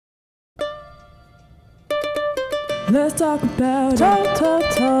Let's talk about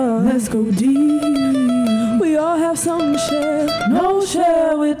talk. Let's go deep. We all have something to share. No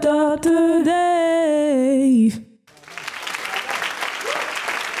share with Dr. Dave.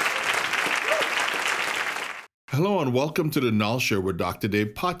 Hello and welcome to the Null Share with Dr. Dave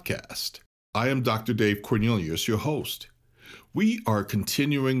podcast. I am Dr. Dave Cornelius, your host. We are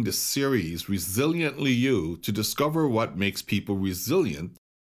continuing the series Resiliently You to discover what makes people resilient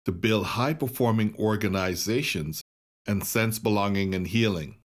to build high-performing organizations and sense belonging and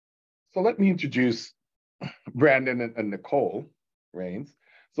healing. So let me introduce Brandon and Nicole Rains.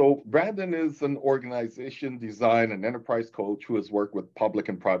 So Brandon is an organization design and enterprise coach who has worked with public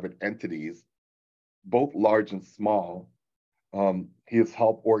and private entities, both large and small. He has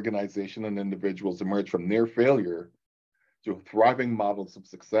helped organizations and individuals emerge from near failure to thriving models of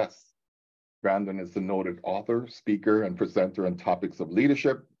success. Brandon is a noted author, speaker, and presenter on topics of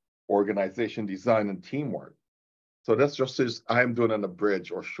leadership, organization design, and teamwork. So that's just I'm doing an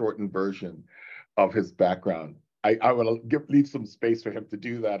abridged or shortened version of his background. I will leave some space for him to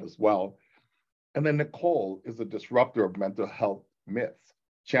do that as well. And then Nicole is a disruptor of mental health myths,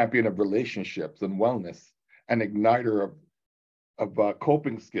 champion of relationships and wellness, and igniter of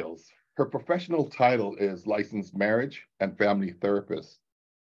coping skills. Her professional title is licensed marriage and family therapist.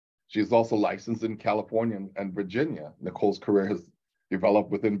 She's also licensed in California and Virginia. Nicole's career has developed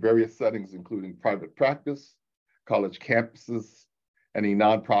within various settings, including private practice, college campuses, and a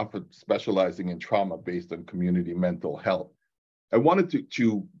nonprofit specializing in trauma based on community mental health. I wanted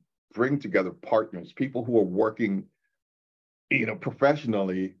to bring together partners, people who are working,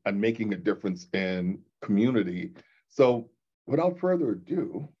 professionally and making a difference in community. So without further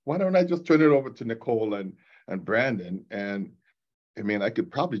ado, why don't I just turn it over to Nicole and Brandon? And I mean, I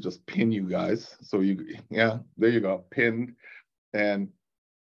could probably just pin you guys. So there you go, pinned, and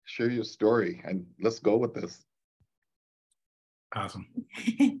share your story. And let's go with this. Awesome.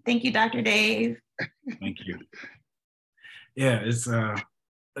 Thank you, Dr. Dave. Thank you. Yeah, it's let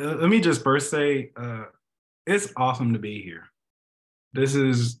me just first say it's awesome to be here. This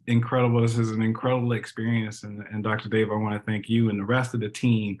is incredible. This is an incredible experience. And Dr. Dave, I want to thank you and the rest of the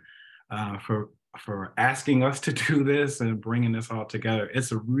team for asking us to do this and bringing this all together.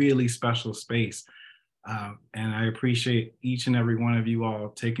 It's a really special space. And I appreciate each and every one of you all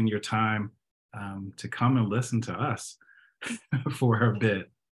taking your time to come and listen to us for a bit.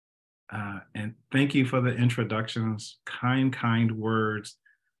 And thank you for the introductions, kind words.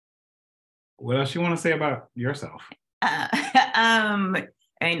 What else you want to say about yourself? I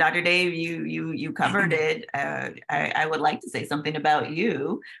mean, Dr. Dave, you covered it. I would like to say something about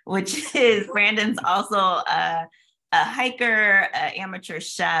you, which is Brandon's also a hiker, an amateur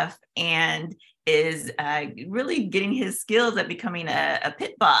chef, and is really getting his skills at becoming a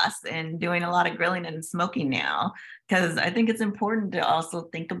pit boss and doing a lot of grilling and smoking now. Because I think it's important to also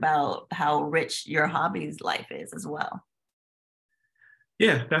think about how rich your hobbies life is as well.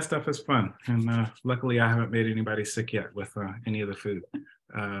 Yeah, that stuff is fun. And luckily I haven't made anybody sick yet with any of the food.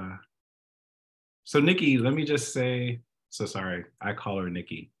 So Nikki, let me just say, so sorry, I call her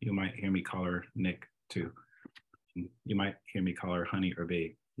Nikki. You might hear me call her Nick too. You might hear me call her honey or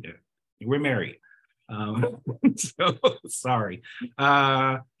babe. Yeah, we're married. So sorry.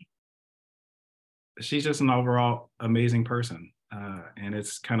 She's just an overall amazing person. And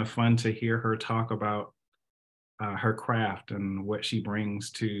it's kind of fun to hear her talk about her craft and what she brings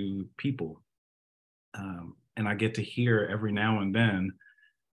to people. And I get to hear every now and then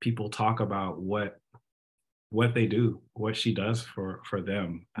people talk about what they do, what she does for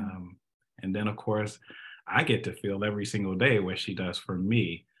them. And then of course, I get to feel every single day what she does for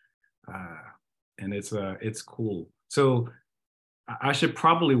me. And it's cool. So I should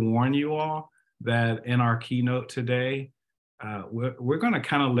probably warn you all that in our keynote today, we're going to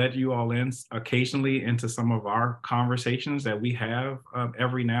kind of let you all in occasionally into some of our conversations that we have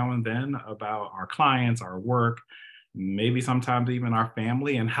every now and then about our clients, our work, maybe sometimes even our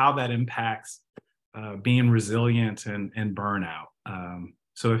family, and how that impacts being resilient and burnout.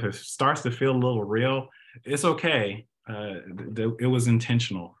 So if it starts to feel a little real, it's okay. It was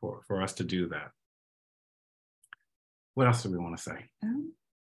intentional for us to do that. What else do we want to say?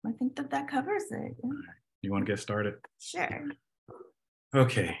 I think that covers it. Yeah. You want to get started? Sure.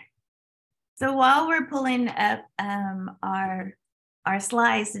 Okay. So while we're pulling up our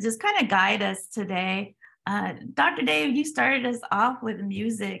slides to just kind of guide us today, Dr. Dave, you started us off with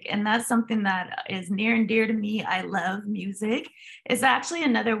music, and that's something that is near and dear to me. I love music. It's actually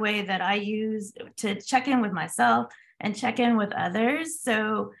another way that I use to check in with myself and check in with others.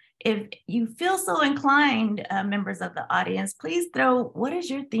 So if you feel so inclined, members of the audience, please throw, what is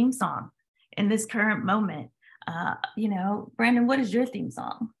your theme song in this current moment? Brandon, what is your theme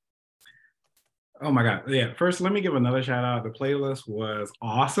song? Oh my God. Yeah. First, let me give another shout out. The playlist was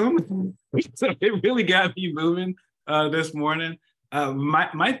awesome. So it really got me moving this morning.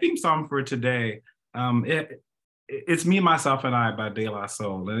 My theme song for today, it's Me, Myself, and I by De La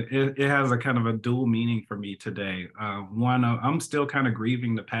Soul. It has a kind of a dual meaning for me today. One, I'm still kind of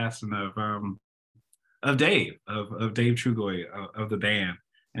grieving the passing of Dave Trugoy of the band.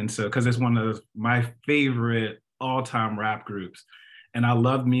 And so, because it's one of my favorite all-time rap groups. And I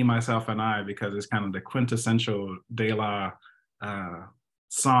love Me, Myself, and I because it's kind of the quintessential De La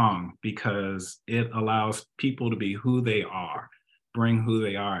song, because it allows people to be who they are, bring who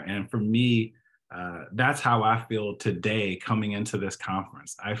they are. And for me, that's how I feel today coming into this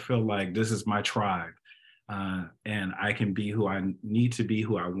conference. I feel like this is my tribe, and I can be who I need to be,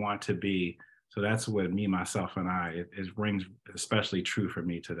 who I want to be. So that's what Me, Myself, and I, it rings especially true for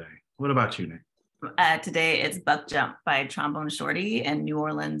me today. What about you, Nick? Today it's Buck Jump by Trombone Shorty and New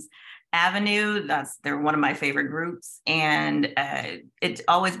Orleans Avenue. They're one of my favorite groups, and it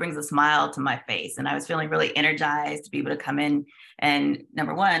always brings a smile to my face. And I was feeling really energized to be able to come in and,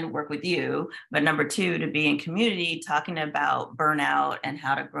 number one, work with you, but number two, to be in community talking about burnout and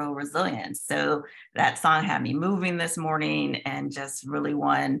how to grow resilience. So that song had me moving this morning, and just really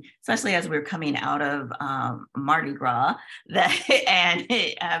one, especially as we were coming out of Mardi Gras, and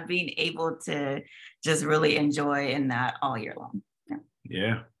being able to just really enjoy in that all year long.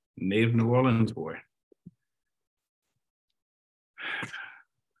 Yeah. Native New Orleans boy.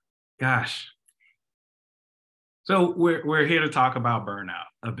 Gosh. So we're here to talk about burnout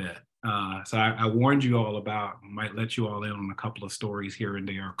a bit. So I warned you all about, might let you all in on a couple of stories here and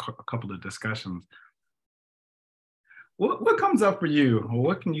there, a couple of discussions. What comes up for you, or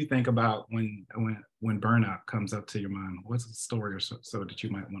what can you think about when burnout comes up to your mind? What's a story or so that you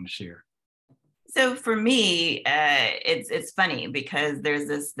might want to share? So for me, it's funny because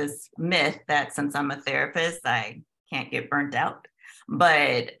there's this myth that since I'm a therapist, I can't get burnt out.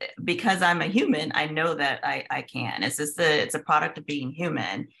 But because I'm a human, I know that I can. It's a product of being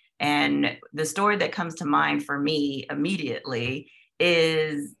human. And the story that comes to mind for me immediately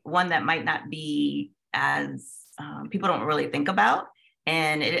is one that might not be as people don't really think about.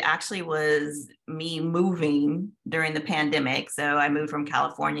 And it actually was me moving during the pandemic. So I moved from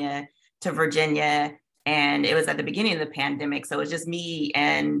California to Virginia, and it was at the beginning of the pandemic. So it was just me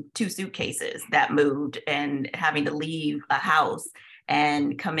and 2 suitcases that moved, and having to leave a house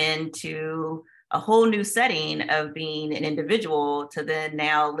and come into a whole new setting of being an individual to then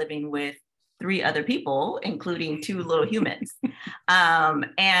now living with 3 other people, including 2 little humans.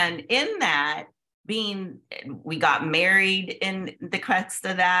 And in that, we got married in the crux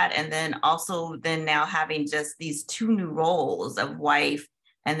of that. And then also then now having just these 2 new roles of wife,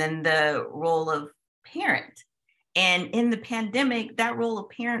 and then the role of parent. And in the pandemic, that role of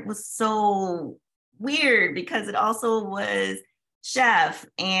parent was so weird because it also was chef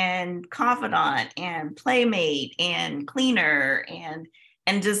and confidant and playmate and cleaner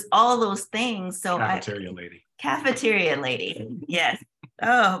and just all those things. So cafeteria lady. Yes.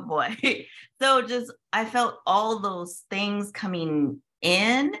 Oh boy. So just, I felt all those things coming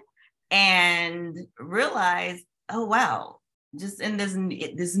in and realized, oh, wow. Just in this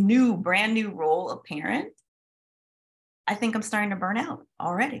new, brand new role of parent, I think I'm starting to burn out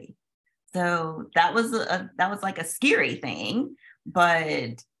already. So that was like a scary thing,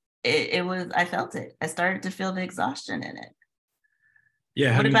 but it was, I felt it. I started to feel the exhaustion in it.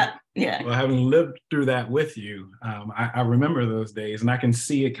 Yeah. Well, having lived through that with you, I remember those days, and I can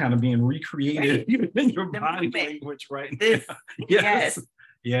see it kind of being recreated even in your body language right now. Yes.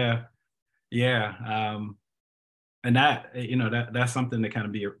 Yeah. And that, that's something to kind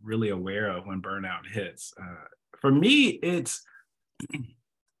of be really aware of when burnout hits. For me,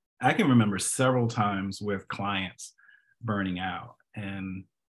 I can remember several times with clients burning out, and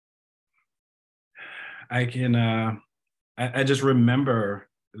I just remember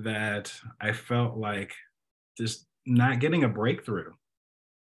that I felt like just not getting a breakthrough.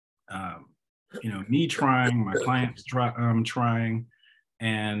 Me trying, my clients trying,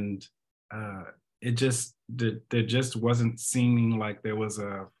 and there just wasn't seeming like there was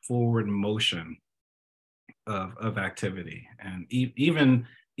a forward motion of activity. And even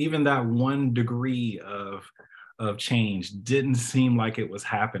that 1 degree of change didn't seem like it was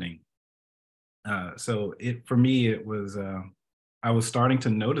happening. So for me, it was, I was starting to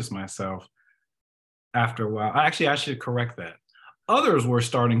notice myself after a while. Actually, I should correct that. Others were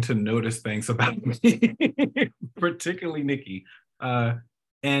starting to notice things about me, particularly Nikki, and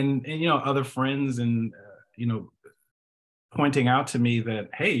other friends, and pointing out to me that,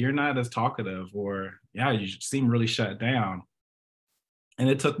 hey, you're not as talkative, or yeah, you seem really shut down. And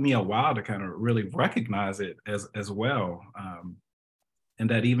it took me a while to kind of really recognize it as well. And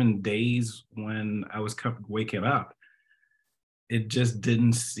that even days when I was waking up, it just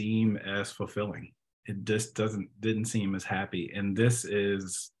didn't seem as fulfilling. It just didn't seem as happy. And this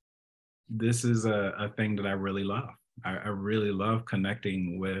is a thing that I really love. I really love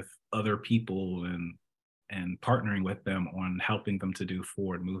connecting with other people and partnering with them on helping them to do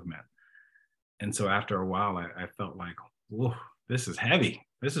forward movement. And so after a while, I felt like, whoa, this is heavy.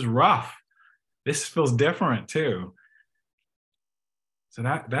 This is rough. This feels different too. So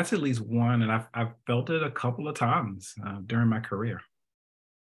that's at least one, and I've felt it a couple of times during my career.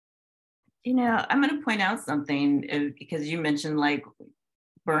 You know, I'm going to point out something because you mentioned like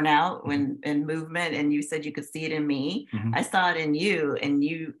burnout and movement, and you said you could see it in me. Mm-hmm. I saw it in you, and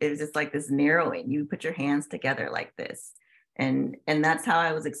it was just like this narrowing. You put your hands together like this, and that's how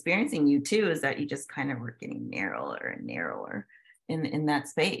I was experiencing you too. Is that you just kind of were getting narrower and narrower in that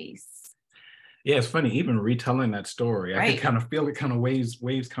space. Yeah, it's funny, even retelling that story, right. I can kind of feel it kind of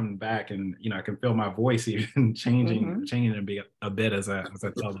waves coming back, and I can feel my voice even changing a bit as I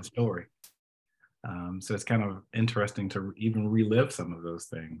tell the story. So it's kind of interesting to even relive some of those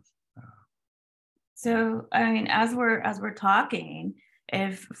things. So, I mean, as we're talking,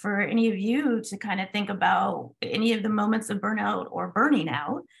 if for any of you to kind of think about any of the moments of burnout or burning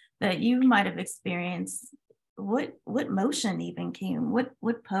out that you might have experienced, what motion even came,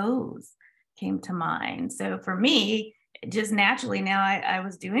 what pose came to mind? So for me, just naturally now I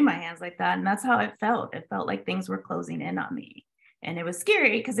was doing my hands like that, and that's how it felt. It felt like things were closing in on me. And it was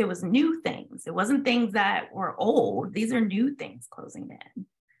scary because it was new things. It wasn't things that were old. These are new things closing in.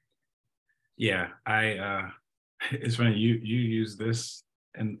 Yeah, it's funny, you use this,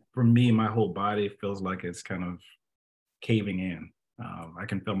 and for me, my whole body feels like it's kind of caving in. I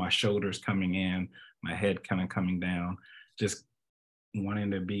can feel my shoulders coming in, my head kind of coming down, just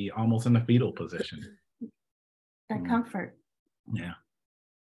wanting to be almost in a fetal position. That comfort. Yeah.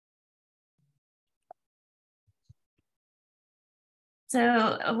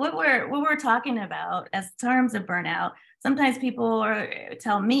 So what we're talking about as terms of burnout, sometimes people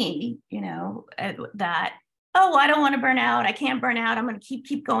tell me, that, oh, I don't want to burn out. I can't burn out. I'm going to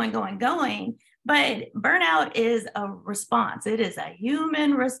keep going. But burnout is a response. It is a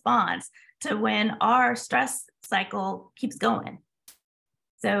human response to when our stress cycle keeps going.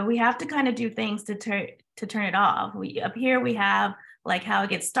 So we have to kind of do things to turn it off. Up here we have like how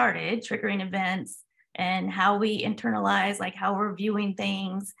it gets started, triggering events, and how we internalize, like how we're viewing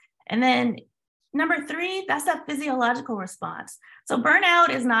things. And then number 3, that's that physiological response. So burnout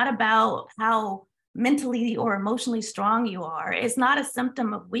is not about how mentally or emotionally strong you are. It's not a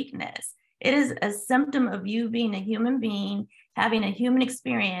symptom of weakness. It is a symptom of you being a human being, having a human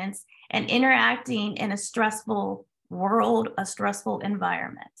experience, and interacting in a stressful world, a stressful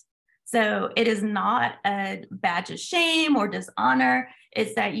environment. So it is not a badge of shame or dishonor.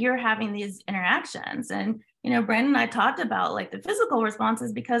 It's that you're having these interactions. And, Brandon and I talked about like the physical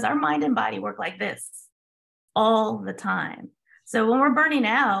responses because our mind and body work like this all the time. So when we're burning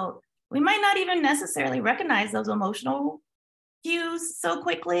out, we might not even necessarily recognize those emotional cues so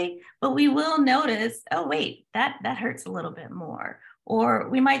quickly, but we will notice, oh, wait, that hurts a little bit more. Or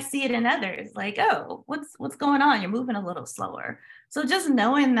we might see it in others, like, oh, what's going on? You're moving a little slower. So just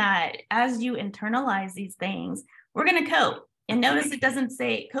knowing that as you internalize these things, we're going to cope. And notice it doesn't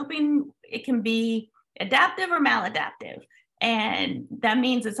say coping, it can be adaptive or maladaptive. And that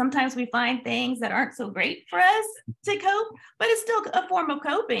means that sometimes we find things that aren't so great for us to cope, but it's still a form of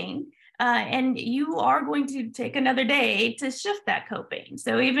coping. And you are going to take another day to shift that coping.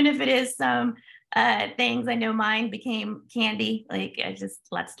 So even if it is some things, I know mine became candy. Like I just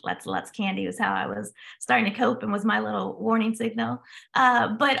let's candy was how I was starting to cope and was my little warning signal.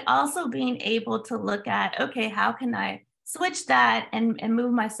 But also being able to look at, okay, how can I switch that and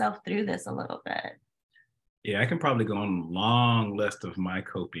move myself through this a little bit? Yeah, I can probably go on a long list of my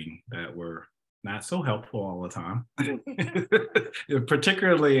coping that were not so helpful all the time.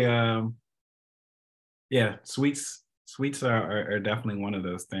 Particularly, sweets are definitely one of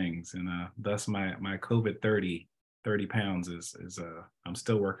those things. And thus my COVID 30 pounds is I'm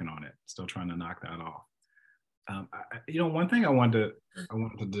still working on it, still trying to knock that off. One thing I wanted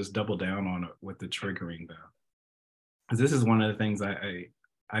to just double down on with the triggering though, because this is one of the things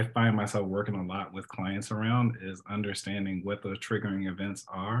I find myself working a lot with clients around is understanding what those triggering events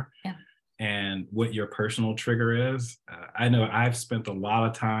are. Yeah. And what your personal trigger is. I know I've spent a lot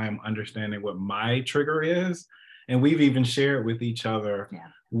of time understanding what my trigger is, and we've even shared with each other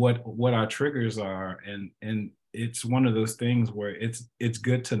what our triggers are. And it's one of those things where it's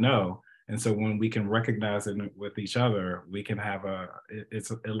good to know. And so when we can recognize it with each other, we can have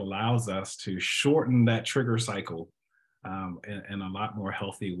it allows us to shorten that trigger cycle in a lot more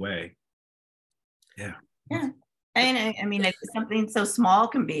healthy way. Yeah. Yeah. And I mean, if something so small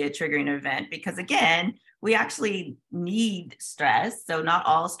can be a triggering event, because again, we actually need stress. So not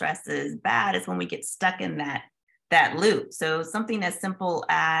all stress is bad. It's when we get stuck in that loop. So something as simple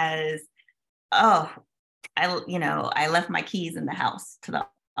as, oh, I left my keys in the house to the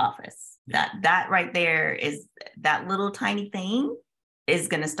office. That right there is that little tiny thing is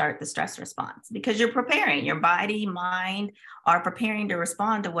going to start the stress response, because you're preparing, your body, mind are preparing to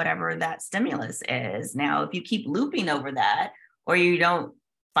respond to whatever that stimulus is. Now, if you keep looping over that, or you don't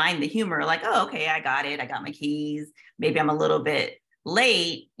find the humor, like, oh, okay, I got it. I got my keys. Maybe I'm a little bit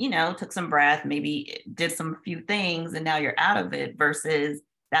late, took some breath, maybe did some few things, and now you're out of it, versus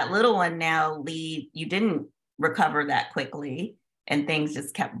that little one now you didn't recover that quickly, and things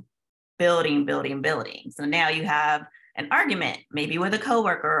just kept building. So now you have an argument, maybe with a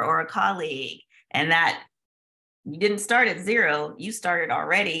coworker or a colleague, and that you didn't start at 0, you started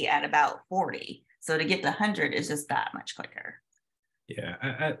already at about 40. So to get to 100 is just that much quicker.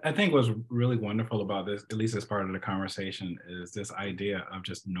 Yeah, I think what's really wonderful about this, at least as part of the conversation, is this idea of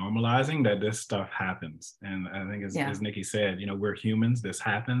just normalizing that this stuff happens. And I think as Nikki said, we're humans, this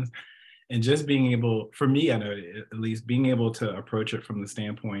happens. And just being able, for me, I know at least, being able to approach it from the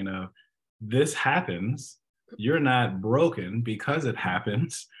standpoint of this happens, you're not broken because it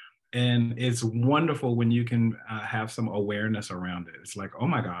happens. And it's wonderful when you can have some awareness around it. It's like, oh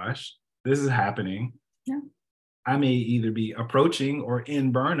my gosh, this is happening. Yeah. I may either be approaching or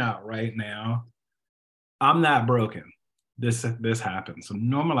in burnout right now. I'm not broken. This happens. So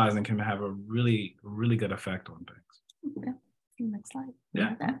normalizing can have a really, really good effect on things. Okay. Next slide.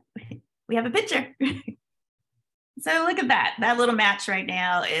 Yeah. We have a picture. So look at that. That little match right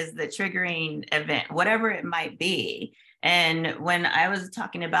now is the triggering event, whatever it might be. And when I was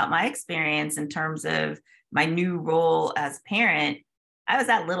talking about my experience in terms of my new role as parent, I was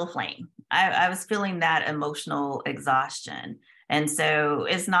that little flame. I was feeling that emotional exhaustion. And so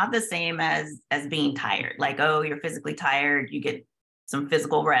it's not the same as being tired. Like, oh, you're physically tired, you get some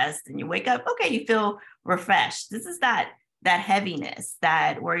physical rest and you wake up, okay, you feel refreshed. This is that heaviness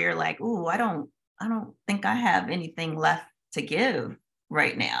where you're like, ooh, I don't think I have anything left to give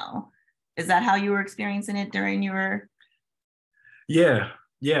right now. Is that how you were experiencing it during your? Yeah,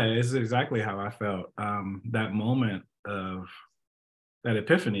 it's exactly how I felt. That moment of that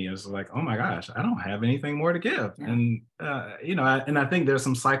epiphany is like, oh my gosh, I don't have anything more to give. Yeah. And, and I think there's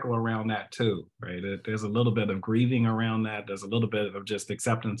some cycle around that too, right? There's a little bit of grieving around that. There's a little bit of just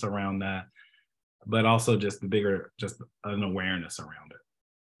acceptance around that, but also just just an awareness around it.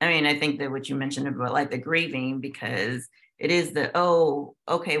 I mean, I think that what you mentioned about like the grieving, because it is oh,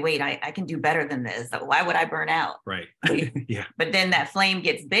 okay, wait, I can do better than this. Why would I burn out? Right. Yeah. But then that flame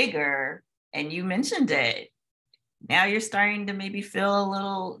gets bigger, and you mentioned it. Now you're starting to maybe feel a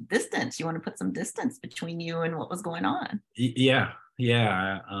little distance. You want to put some distance between you and what was going on. Yeah.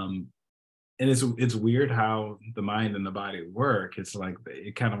 And it's weird how the mind and the body work. It's like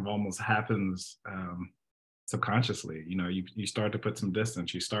it kind of almost happens subconsciously. You start to put some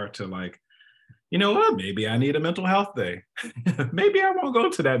distance. You start to like, you know what, maybe I need a mental health day. Maybe I won't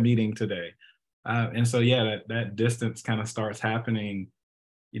go to that meeting today. And so, that distance kind of starts happening,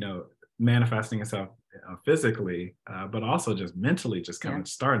 manifesting itself physically, but also just mentally, just kind of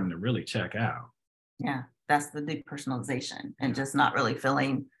starting to really check out. Yeah, that's the depersonalization, and just not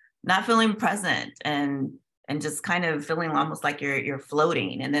feeling present, and just kind of feeling almost like you're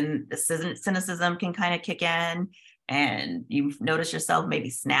floating. And then the cynicism can kind of kick in, and you notice yourself maybe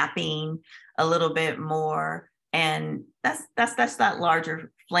snapping a little bit more. And that's that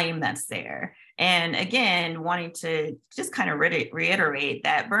larger flame that's there. And again, wanting to just kind of reiterate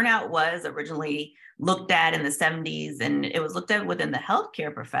that burnout was originally looked at in the 70s, and it was looked at within the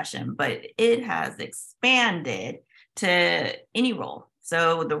healthcare profession, but it has expanded to any role.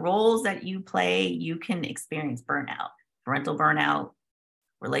 So the roles that you play, you can experience burnout, parental burnout,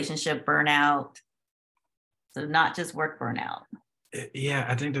 relationship burnout. So not just work burnout. Yeah,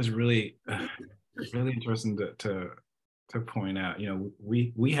 I think that's really, really interesting to point out.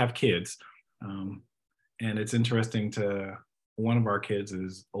 We have kids, and it's interesting one of our kids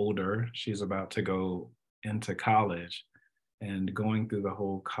is older. She's about to go into college, and going through the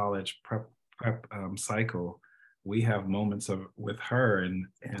whole college prep cycle, we have moments with her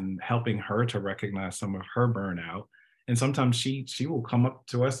and helping her to recognize some of her burnout. And sometimes she will come up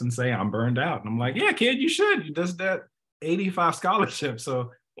to us and say, I'm burned out. And I'm like, yeah, kid, you should. You just that 85 scholarship.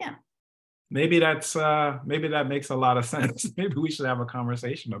 So yeah, maybe maybe that makes a lot of sense. Maybe we should have a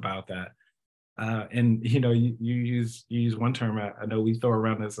conversation about that. And you know, you use one term. I know we throw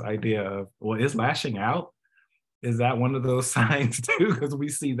around this idea of, well, is lashing out? Is that one of those signs too? Because we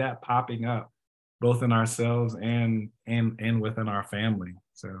see that popping up both in ourselves and within our family.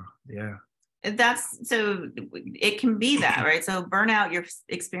 So yeah. That's so it can be that, right? So burnout, you're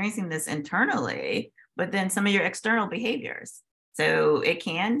experiencing this internally, but then some of your external behaviors. So it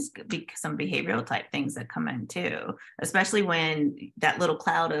can be some behavioral type things that come in too, especially when that little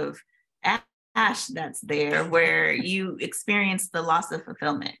cloud of ash that's there where you experience the loss of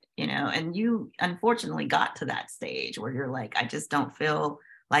fulfillment, you know, and you unfortunately got to that stage where you're like, I just don't feel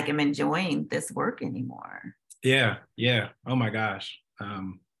like I'm enjoying this work anymore. Yeah. Oh my gosh.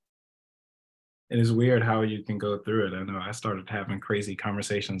 It is weird how you can go through it. I know I started having crazy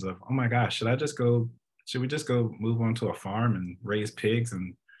conversations of, oh my gosh, should we just go move on to a farm and raise pigs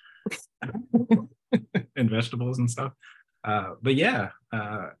and and vegetables and stuff? But yeah,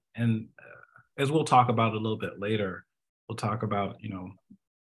 and as we'll talk about a little bit later, we'll talk about, you know,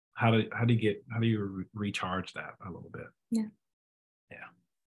 how do you recharge that a little bit? Yeah.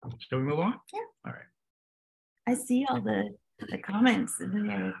 Shall we move on? Yeah. All right. I see all the comments in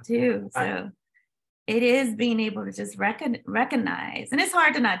there too. So it is being able to just recognize, and it's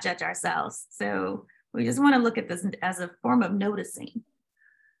hard to not judge ourselves. So we just want to look at this as a form of noticing.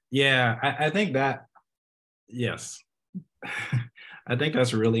 Yeah, I think that, yes. I think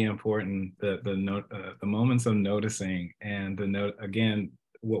that's really important. The moments of noticing, and again,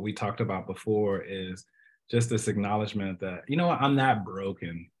 what we talked about before is just this acknowledgement that, you know what, I'm not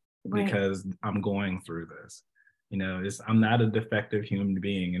broken because I'm going through this. You know, I'm not a defective human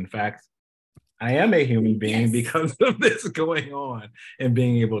being. In fact, I am a human being because of this going on, and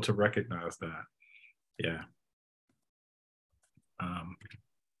being able to recognize that. Yeah.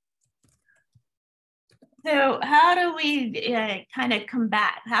 So how do we kind of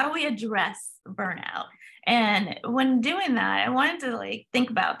combat, how do we address burnout? And when doing that, I wanted to think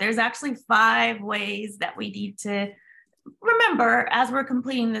about, there's actually 5 ways that we need to remember as we're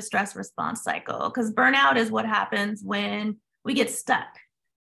completing the stress response cycle, because burnout is what happens when we get stuck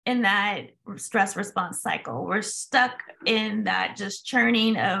in that stress response cycle. We're stuck in that just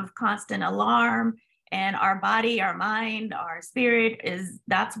churning of constant alarm, and our body, our mind, our spirit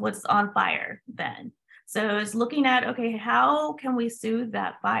that's what's on fire then. So it's looking at, okay, how can we soothe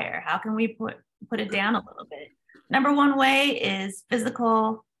that fire? How can we put it down a little bit? Number 1 way is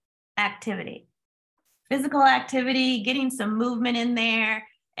physical activity. Physical activity, getting some movement in there.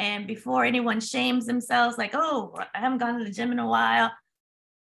 And before anyone shames themselves, like, oh, I haven't gone to the gym in a while.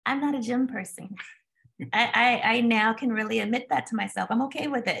 I'm not a gym person. I now can really admit that to myself. I'm okay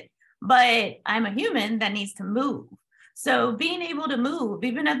with it. But I'm a human that needs to move. So being able to move,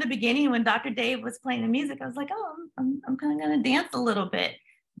 even at the beginning when Dr. Dave was playing the music, I was like, oh, I'm kind of going to dance a little bit.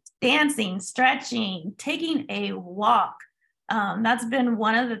 Dancing, stretching, taking a walk. That's been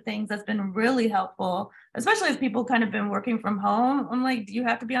one of the things that's been really helpful, especially as people kind of been working from home. I'm like, do you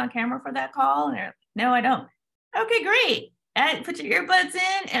have to be on camera for that call? And they're like, no, I don't. Okay, great. Put your earbuds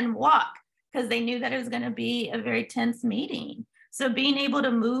in and walk, because they knew that it was going to be a very tense meeting. So being able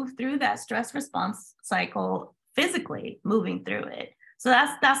to move through that stress response cycle, physically moving through it. So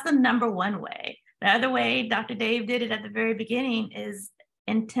that's the number 1 way. The other way, Dr. Dave did it at the very beginning, is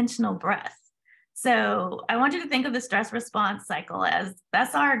intentional breath. So I want you to think of the stress response cycle as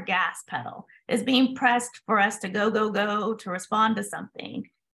that's our gas pedal. It's being pressed for us to go, to respond to something.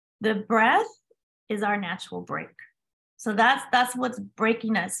 The breath is our natural brake. So that's what's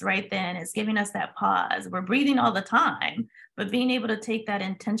breaking us right then. It's giving us that pause. We're breathing all the time, but being able to take that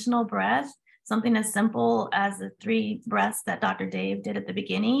intentional breath, something as simple as the 3 breaths that Dr. Dave did at the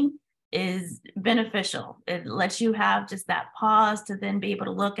beginning, is beneficial. It lets you have just that pause to then be able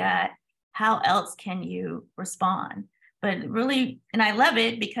to look at how else can you respond. But really, and I love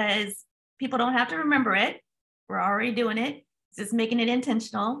it because people don't have to remember it. We're already doing it. It's just making it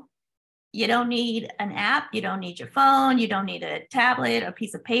intentional. You don't need an app. You don't need your phone. You don't need a tablet, a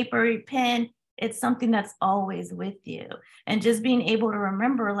piece of paper, a pen. It's something that's always with you. And just being able to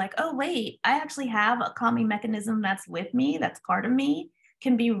remember, like, oh, wait, I actually have a calming mechanism that's with me, that's part of me,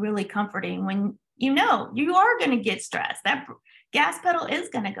 can be really comforting when you know you are going to get stressed. That gas pedal is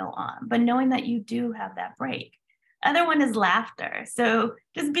going to go on, but knowing that you do have that break. Other one is laughter. So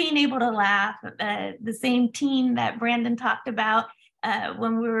just being able to laugh, the same team that Brandon talked about,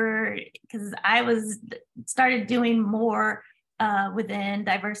 when because I started doing more within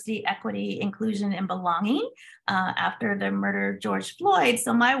diversity, equity, inclusion, and belonging after the murder of George Floyd.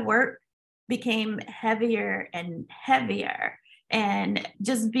 So my work became heavier and heavier. And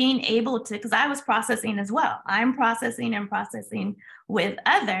just being able to, because I was processing as well. I'm processing and processing with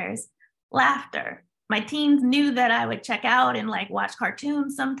others, laughter. My teens knew that I would check out and like watch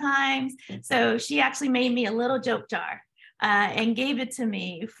cartoons sometimes. So she actually made me a little joke jar and gave it to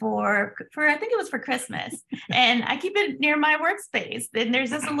me for I think it was for Christmas. And I keep it near my workspace. And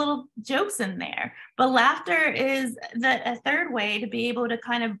there's just a little jokes in there. But laughter is a third way to be able to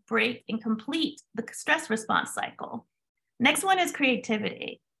kind of break and complete the stress response cycle. Next one is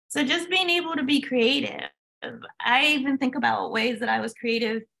creativity. So just being able to be creative. I even think about ways that I was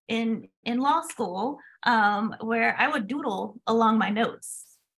creative in law school, where I would doodle along my notes.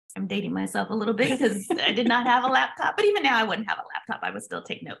 I'm dating myself a little bit because I did not have a laptop, but even now I wouldn't have a laptop. I would still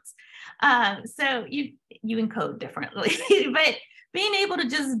take notes. So you encode differently, but being able to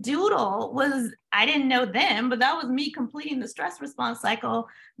just doodle was, I didn't know then, but that was me completing the stress response cycle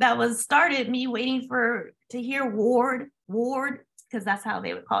that was started me waiting to hear Ward, because that's how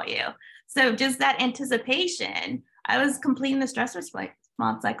they would call you. So just that anticipation, I was completing the stress response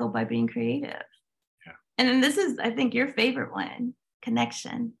cycle by being creative. Yeah. And then this is, I think, your favorite one,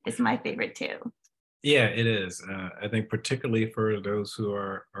 connection. Is my favorite too. Yeah, it is. I think particularly for those who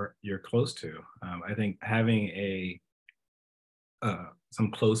are you're close to. I think having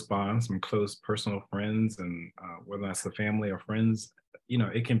some close bonds, some close personal friends, and whether that's the family or friends,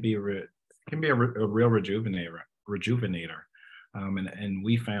 it can be a real rejuvenator. And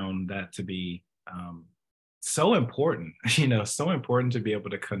we found that to be so important. So important to be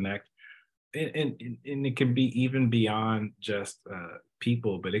able to connect. And it can be even beyond just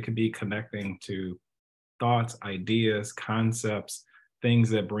people, but it could be connecting to thoughts, ideas, concepts, things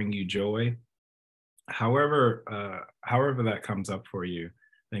that bring you joy. However that comes up for you,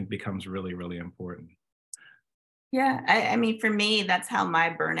 I think becomes really, really important. Yeah, I mean, for me, that's how my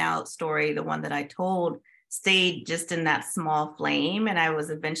burnout story, the one that I told, stayed just in that small flame. And I was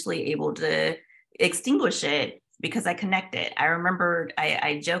eventually able to extinguish it because I connected. I remember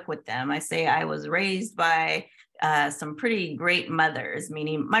I joke with them. I say I was raised by some pretty great mothers,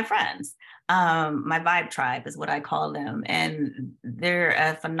 meaning my friends. My vibe tribe is what I call them. And they're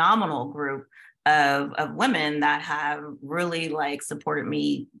a phenomenal group of women that have really like supported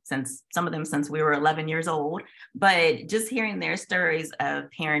me since we were 11 years old. But just hearing their stories of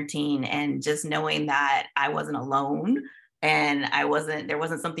parenting and just knowing that I wasn't alone and there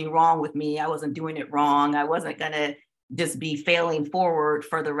wasn't something wrong with me. I wasn't doing it wrong. I wasn't going to just be failing forward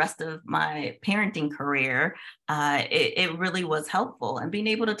for the rest of my parenting career. It really was helpful. And being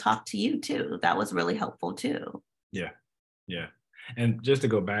able to talk to you too, that was really helpful too. Yeah. And just to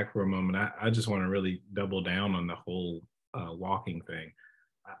go back for a moment, I just want to really double down on the whole walking thing.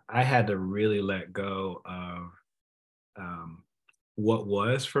 I had to really let go of what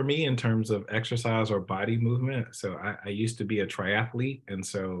was for me in terms of exercise or body movement. So I used to be a triathlete. And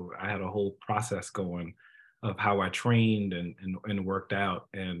so I had a whole process going of how I trained and worked out.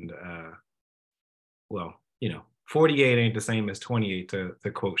 And 48 ain't the same as 28 to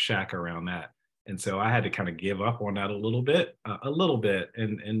quote Shaq around that. And so I had to kind of give up on that a little bit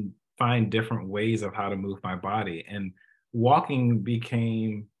and find different ways of how to move my body. And walking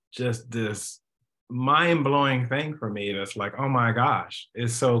became just this mind-blowing thing for me. That's like, oh my gosh,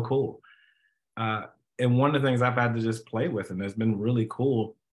 it's so cool. And one of the things I've had to just play with, and it's been really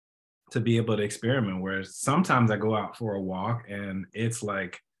cool to be able to experiment, where sometimes I go out for a walk and it's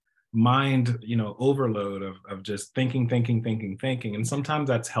like mind, overload of just thinking. And sometimes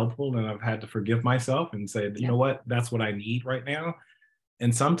that's helpful. And I've had to forgive myself and say, you know what, that's what I need right now.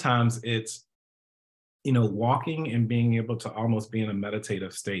 And sometimes it's, walking and being able to almost be in a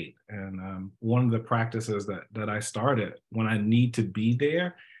meditative state. And one of the practices that I started when I need to be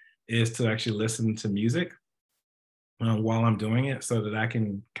there is to actually listen to music while I'm doing it, so that I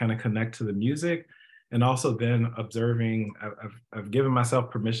can kind of connect to the music. And also then observing, I've given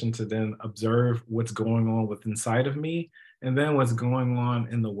myself permission to then observe what's going on with inside of me, and then what's going on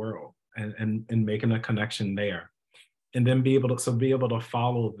in the world, and making a connection there. And then be able to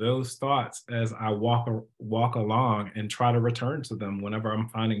follow those thoughts as I walk along and try to return to them whenever I'm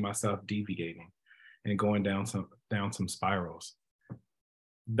finding myself deviating and going down some spirals.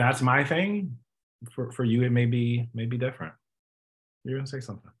 That's my thing. For you, it may be different. You're gonna say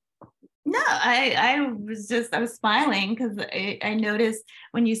something. No, I was smiling because I noticed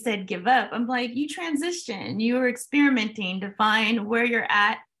when you said give up, I'm like, you transition, you were experimenting to find where you're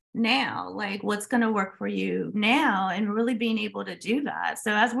at now, like what's going to work for you now, and really being able to do that.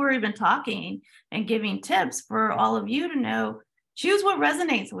 So as we're even talking and giving tips for all of you to know, choose what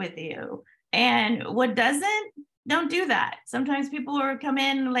resonates with you, and what doesn't, don't do that. Sometimes people come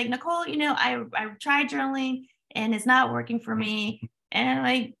in like, Nicole, I tried journaling and it's not working for me. And I'm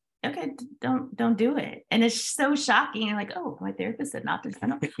like, okay, don't do it. And it's so shocking. And like, oh, my therapist said not to.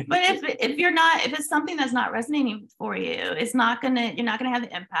 But if it's something that's not resonating for you, you're not gonna have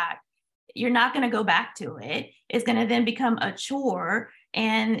the impact. You're not gonna go back to it. It's gonna then become a chore,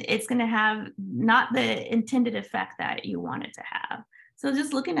 and it's gonna have not the intended effect that you want it to have. So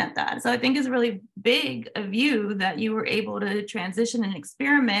just looking at that. So I think it's really big of you that you were able to transition and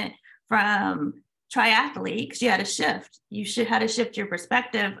experiment from triathlete, because you had a shift. You had to shift your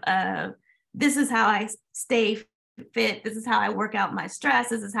perspective of, this is how I stay fit. This is how I work out my stress.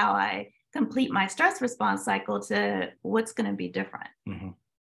 This is how I complete my stress response cycle, to what's going to be different. Mm-hmm.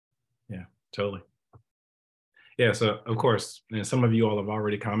 Yeah, totally. Yeah, so of course, some of you all have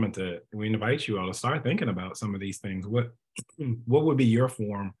already commented. We invite you all to start thinking about some of these things. What would be your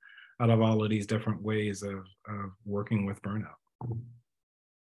form out of all of these different ways of working with burnout?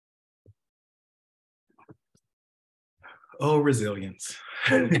 Oh, resilience.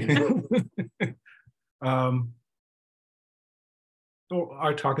 So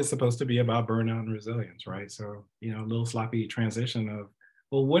our talk is supposed to be about burnout and resilience, right? So, a little sloppy transition of,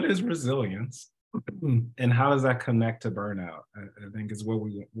 well, what is resilience? And how does that connect to burnout? I think is what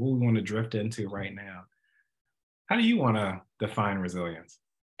we want to drift into right now. How do you want to define resilience?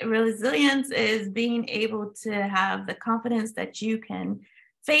 Resilience is being able to have the confidence that you can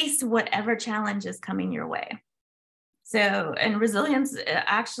face whatever challenge is coming your way. So, and resilience,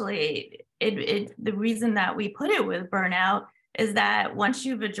 actually, the reason that we put it with burnout is that once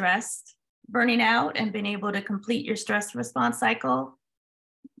you've addressed burning out and been able to complete your stress response cycle,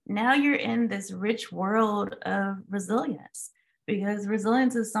 now you're in this rich world of resilience, because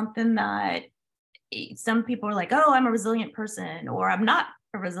resilience is something that some people are like, oh, I'm a resilient person, or I'm not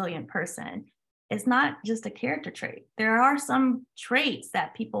a resilient person. It's not just a character trait. There are some traits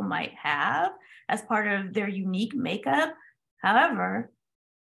that people might have as part of their unique makeup. However,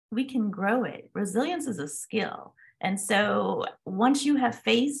 we can grow it. Resilience is a skill. And so once you have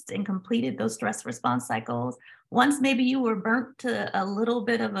faced and completed those stress response cycles, once maybe you were burnt to a little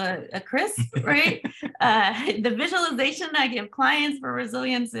bit of a crisp, right? The visualization I give clients for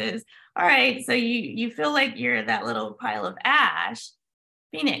resilience is, all right, so you feel like you're that little pile of ash.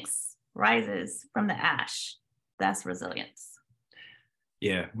 Phoenix rises from the ash. That's resilience.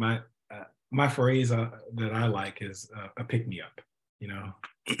 Yeah, my phrase that I like is a pick me up.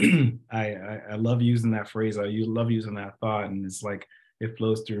 I love using that phrase. I love using that thought, and it's like it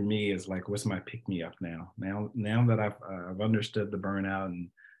flows through me. It's like, what's my pick me up now? Now that I've understood the burnout and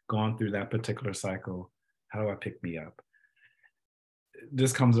gone through that particular cycle, how do I pick me up?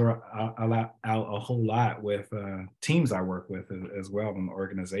 This comes out a whole lot with teams I work with as well, in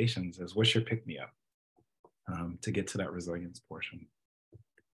organizations. Is what's your pick me up to get to that resilience portion?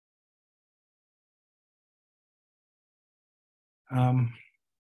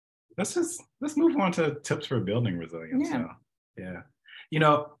 Let's move on to tips for building resilience. Yeah. So, yeah.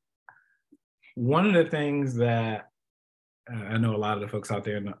 One of the things that I know a lot of the folks out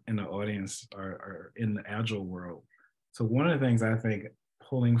there in the audience are in the agile world. So one of the things I think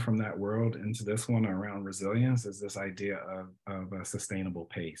pulling from that world into this one around resilience is this idea of a sustainable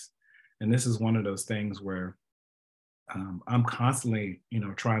pace. And this is one of those things where I'm constantly,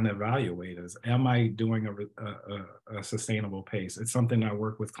 trying to evaluate am I doing a sustainable pace? It's something I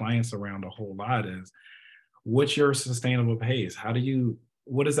work with clients around a whole lot is, what's your sustainable pace?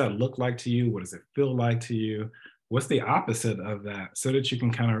 What does that look like to you? What does it feel like to you? What's the opposite of that, so that you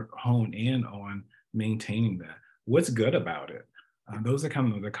can kind of hone in on maintaining that? What's good about it? Those are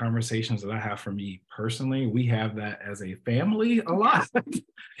kind of the conversations that I have for me personally. We have that as a family a lot.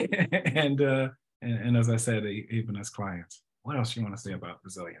 And as I said, even as clients. What else you want to say about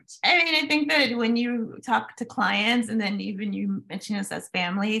resilience? I think that when you talk to clients, and then even you mention us as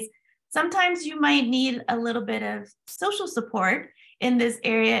families, sometimes you might need a little bit of social support in this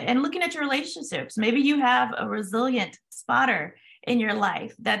area, and looking at your relationships. Maybe you have a resilient spotter in your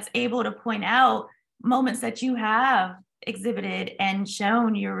life that's able to point out moments that you have exhibited and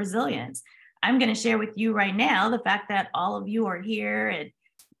shown your resilience. I'm going to share with you right now the fact that all of you are here and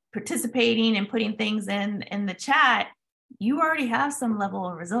participating and putting things in the chat. You already have some level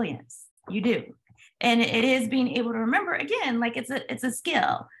of resilience. You do. And it is being able to remember, again, like it's a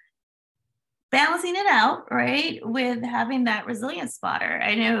skill. Balancing it out, right, with having that resilience spotter.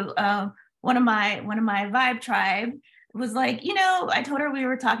 I know one of my Vibe tribe was like, I told her we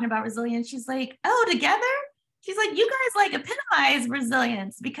were talking about resilience. She's like, oh, together? She's like, you guys like epitomize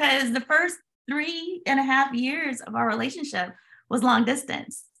resilience, because the first 3.5 years of our relationship was long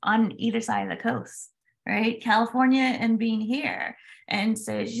distance on either side of the coast. right? California and being here. And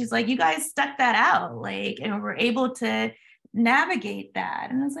so she's like, you guys stuck that out, like, and we're able to navigate that.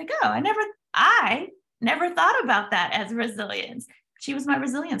 And I was like, oh, I never thought about that as resilience. She was my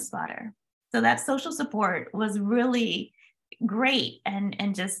resilience spotter. So that social support was really great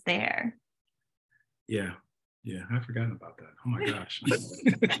and just there. Yeah. Yeah. I forgot about that. Oh my gosh.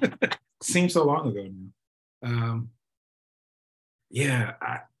 Seems so long ago now. Yeah,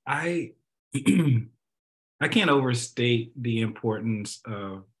 I I can't overstate the importance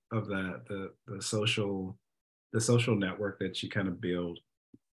of that, the social network that you kind of build.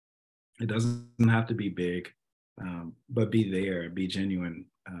 It doesn't have to be big, but be there, be genuine,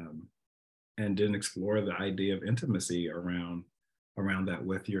 and then explore the idea of intimacy around that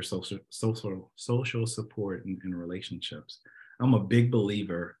with your social support and relationships. I'm a big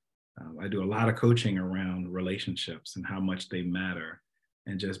believer. I do a lot of coaching around relationships and how much they matter,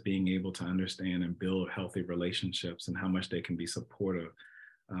 and just being able to understand and build healthy relationships and how much they can be supportive.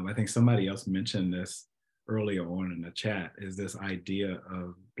 I think somebody else mentioned this earlier on in the chat, is this idea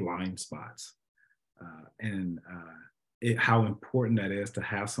of blind spots, and how important that is to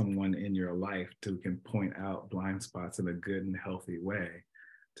have someone in your life who can point out blind spots in a good and healthy way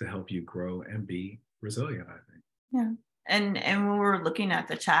to help you grow and be resilient, I think. Yeah. And when we're looking at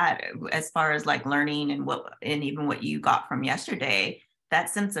the chat, as far as like learning and even what you got from yesterday, that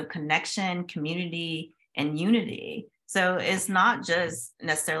sense of connection, community, and unity. So it's not just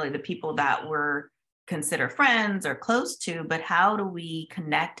necessarily the people that we're consider friends or close to, but how do we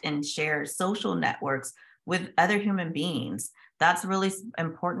connect and share social networks with other human beings? That's really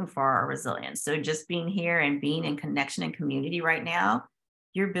important for our resilience. So just being here and being in connection and community right now,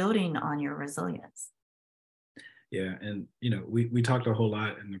 you're building on your resilience. Yeah, and we talked a whole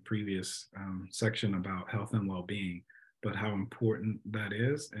lot in the previous section about health and well-being, but how important that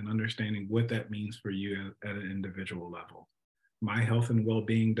is, and understanding what that means for you at an individual level. My health and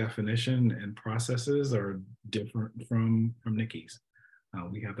well-being definition and processes are different from Nikki's.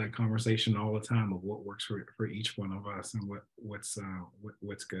 We have that conversation all the time of what works for each one of us and what's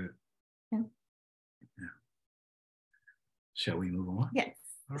good. Yeah. Yeah. Shall we move on? Yes.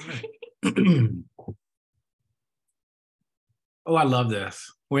 All right. Oh, I love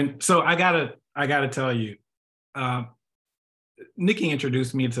this. So I gotta tell you, Nikki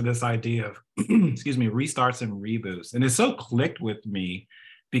introduced me to this idea of, excuse me, restarts and reboots. And it so clicked with me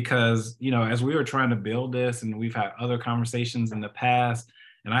because, as we were trying to build this, and we've had other conversations in the past,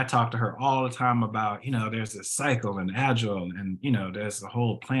 and I talk to her all the time about, there's this cycle and agile, and, there's the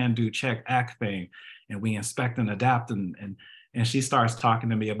whole plan, do, check, act thing, and we inspect and adapt. And she starts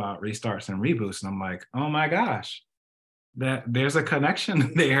talking to me about restarts and reboots. And I'm like, oh my gosh, that there's a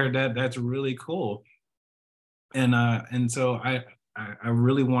connection there that's really cool. And so I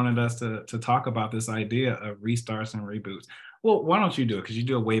really wanted us to talk about this idea of restarts and reboots. Well, why don't you do it? Because you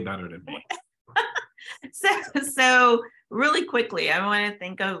do it way better than me. So really quickly, I want to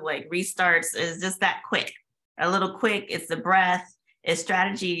think of like restarts as just that quick, a little quick. It's the breath. It's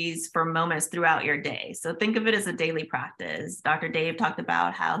strategies for moments throughout your day. So think of it as a daily practice. Dr. Dave talked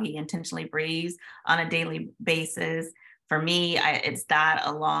about how he intentionally breathes on a daily basis. For me, it's that,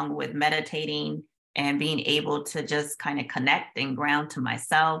 along with meditating and being able to just kind of connect and ground to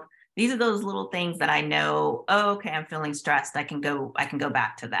myself. These are those little things that I know, oh, okay, I'm feeling stressed. I can go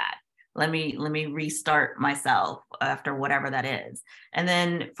back to that. Let me restart myself after whatever that is. And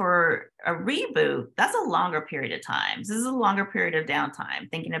then for a reboot, that's a longer period of time. This is a longer period of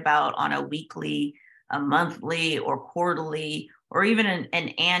downtime, thinking about on a weekly, a monthly, or quarterly, or even an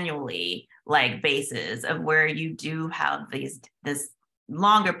annually like basis of where you do have this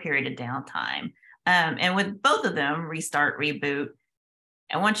longer period of downtime. And with both of them, restart, reboot,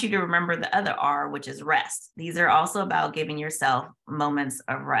 I want you to remember the other R, which is rest. These are also about giving yourself moments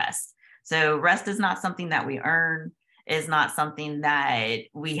of rest. So rest is not something that we earn, is not something that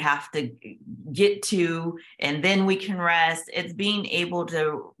we have to get to and then we can rest. It's being able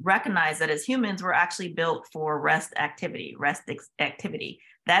to recognize that as humans, we're actually built for rest activity.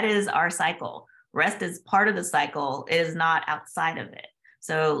 That is our cycle. Rest is part of the cycle. It is not outside of it.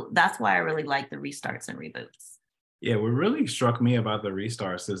 So that's why I really like the restarts and reboots. Yeah, what really struck me about the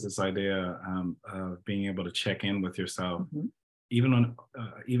restarts is this idea of being able to check in with yourself, mm-hmm.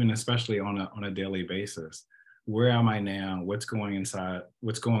 even especially on a daily basis. Where am I now? What's going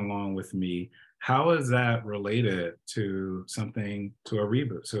on with me? How is that related to a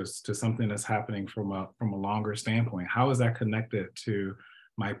reboot? So it's to something that's happening from a longer standpoint. How is that connected to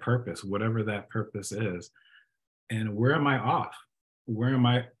my purpose, whatever that purpose is? And where am I off? Where am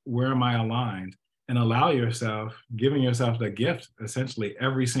I aligned? And giving yourself the gift essentially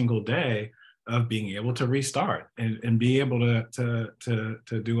every single day of being able to restart and be able to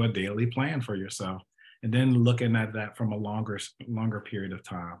do a daily plan for yourself, and then looking at that from a longer period of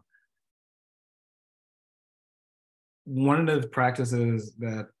time. One of the practices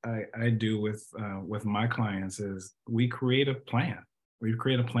that I do with my clients is we create a plan. We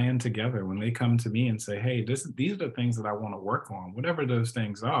create a plan together when they come to me and say, hey, these are the things that I want to work on, whatever those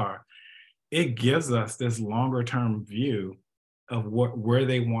things are. It gives us this longer term view of where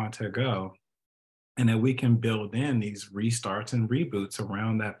they want to go, and that we can build in these restarts and reboots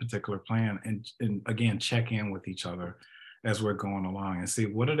around that particular plan, and again, check in with each other as we're going along and see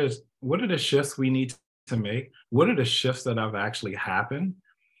what are the shifts we need to make, what are the shifts that have actually happened,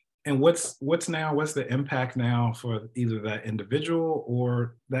 and what's the impact now for either that individual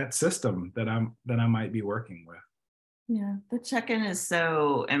or that system that I might be working with. Yeah, the check-in is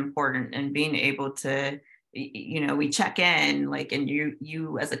so important, and being able to, we check in, like, and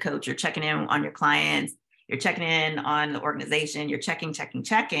you as a coach, you're checking in on your clients, you're checking in on the organization, you're checking,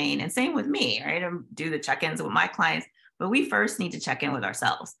 and same with me, right? I do the check-ins with my clients, but we first need to check in with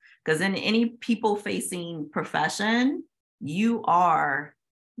ourselves, because in any people-facing profession, you are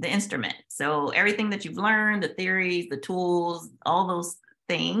the instrument. So everything that you've learned, the theories, the tools, all those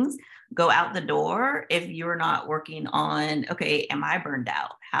things go out the door if you're not working on, okay, am I burned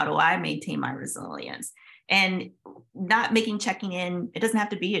out? How do I maintain my resilience? And not making checking in, it doesn't have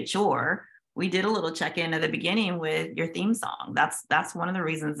to be a chore. We did a little check-in at the beginning with your theme song. That's one of the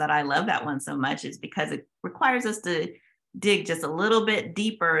reasons that I love that one so much, is because it requires us to dig just a little bit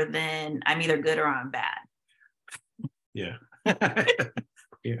deeper than I'm either good or I'm bad. Yeah.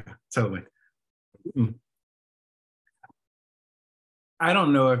 Yeah, totally. Mm. I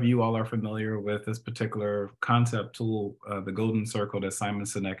don't know if you all are familiar with this particular concept tool, the Golden Circle that Simon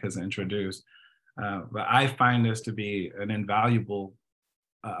Sinek has introduced, but I find this to be an invaluable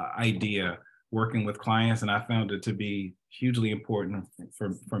idea working with clients, and I found it to be hugely important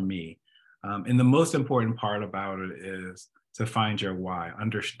for me. And the most important part about it is to find your why,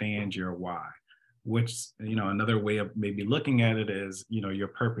 understand your why, which, another way of maybe looking at it is, your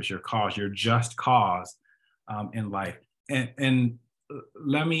purpose, your cause, your just cause in life. And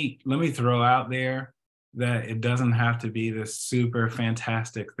let me throw out there that it doesn't have to be this super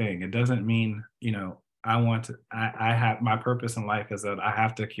fantastic thing. It doesn't mean, I have my purpose in life is that I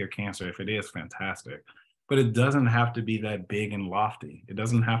have to cure cancer. If it is, fantastic. But it doesn't have to be that big and lofty. It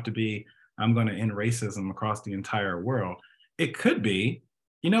doesn't have to be, I'm going to end racism across the entire world. It could be,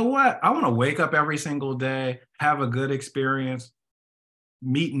 you know what? I want to wake up every single day, have a good experience,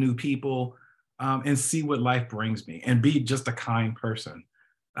 meet new people, and see what life brings me, and be just a kind person.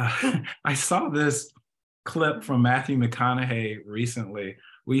 I saw this clip from Matthew McConaughey recently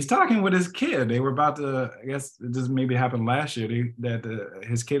where he's talking with his kid. They were about to, I guess this maybe happened last year,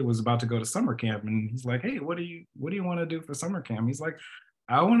 his kid was about to go to summer camp, and he's like, hey, what do you want to do for summer camp? He's like,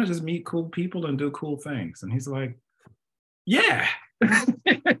 I want to just meet cool people and do cool things. And he's like, yeah.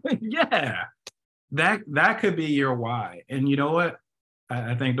 Yeah, that could be your why. And you know what?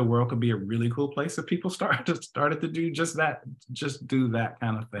 I think the world could be a really cool place if people started to do just that, just do that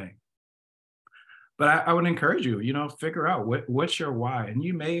kind of thing. But I would encourage you, figure out what's your why, and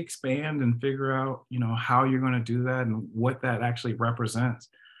you may expand and figure out, how you're going to do that and what that actually represents.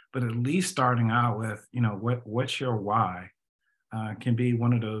 But at least starting out with, what's your why can be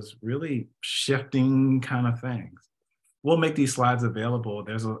one of those really shifting kind of things. We'll make these slides available.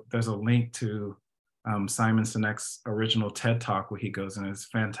 There's a link to Simon Sinek's original TED Talk where he goes, and it's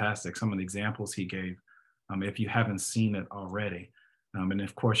fantastic. Some of the examples he gave, if you haven't seen it already. And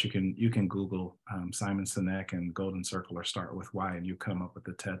of course, you can Google Simon Sinek and Golden Circle or Start With Why, and you come up with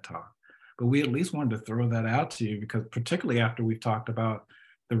the TED Talk. But we at least wanted to throw that out to you, because particularly after we've talked about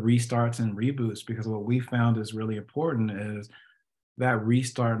the restarts and reboots, because what we found is really important is that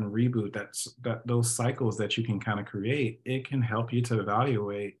restart and reboot, that those cycles that you can kind of create, it can help you to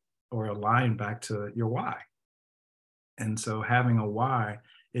evaluate or align back to your why. And so having a why,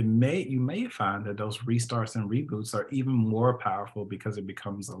 you may find that those restarts and reboots are even more powerful because it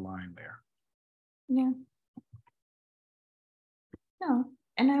becomes aligned there. Yeah. No.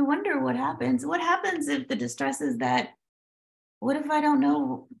 And I wonder what happens. What happens if the distress is that, what if I don't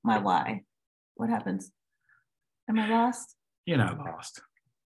know my why? What happens? Am I lost? You're not lost.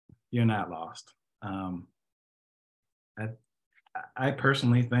 You're not lost. I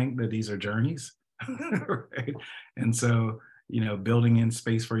personally think that these are journeys, right? And so, building in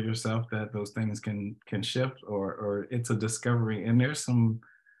space for yourself that those things can shift, or it's a discovery. And there's some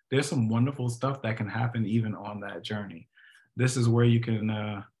wonderful stuff that can happen even on that journey. This is where you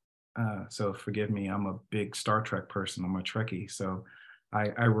can, so forgive me, I'm a big Star Trek person. I'm a Trekkie. So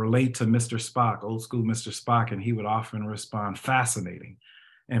I relate to Mr. Spock, old school Mr. Spock, and he would often respond, fascinating.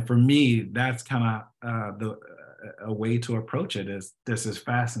 And for me, that's kind of a way to approach it is, this is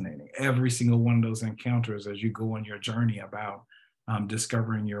fascinating. Every single one of those encounters as you go on your journey about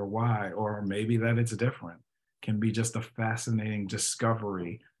discovering your why, or maybe that it's different, can be just a fascinating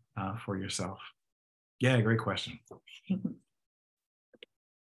discovery for yourself. Yeah, great question.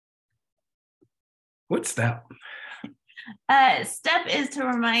 What's step? Step is to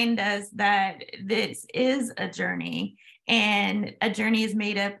remind us that this is a journey, and a journey is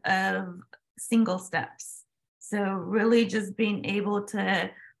made up of single steps. So really just being able to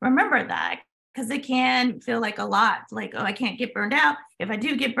remember that, because it can feel like a lot, like, oh, I can't get burned out. If I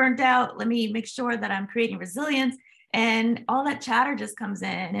do get burned out, let me make sure that I'm creating resilience. And all that chatter just comes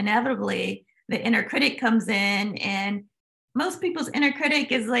in. Inevitably, the inner critic comes in, and most people's inner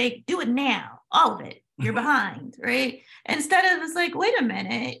critic is like, do it now, all of it. You're behind, right? Instead of, it's like, wait a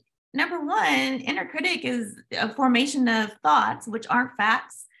minute. Number one, inner critic is a formation of thoughts, which aren't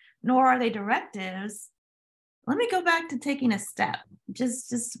facts, nor are they directives. Let me go back to taking a step,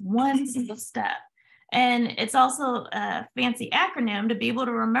 just one single step. And it's also a fancy acronym to be able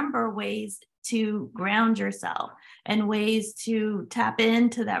to remember ways to ground yourself and ways to tap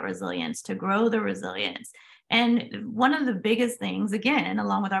into that resilience, to grow the resilience. And one of the biggest things, again,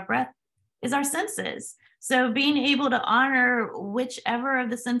 along with our breath, is our senses. So being able to honor whichever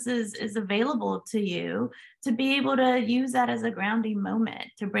of the senses is available to you, to be able to use that as a grounding moment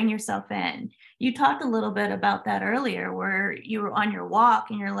to bring yourself in. You talked a little bit about that earlier, where you were on your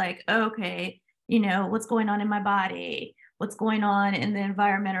walk and you're like, okay, what's going on in my body? What's going on in the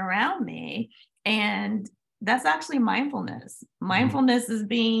environment around me? And that's actually mindfulness. Mindfulness is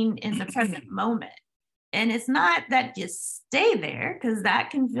being in the present moment. And it's not that you stay there, because that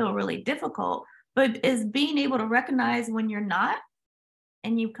can feel really difficult, but is being able to recognize when you're not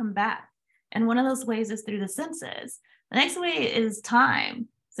and you come back. And one of those ways is through the senses. The next way is time.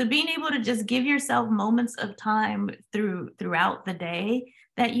 So being able to just give yourself moments of time throughout the day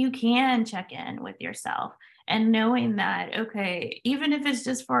that you can check in with yourself, and knowing that, okay, even if it's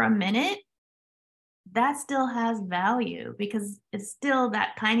just for a minute, that still has value, because it's still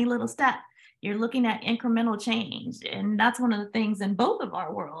that tiny little step. You're looking at incremental change. And that's one of the things in both of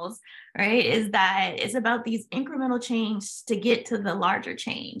our worlds, right? Is that it's about these incremental change to get to the larger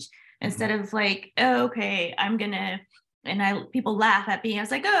change, instead of like, oh, okay, people laugh at me. I was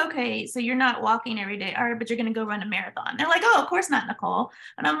like, oh, okay, so you're not walking every day. All right, but you're going to go run a marathon. They're like, oh, of course not, Nicole.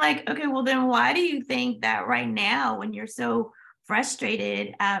 And I'm like, okay, well, then why do you think that right now, when you're so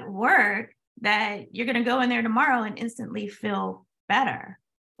frustrated at work, that you're going to go in there tomorrow and instantly feel better?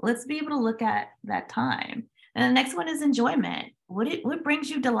 Let's be able to look at that time. And the next one is enjoyment. What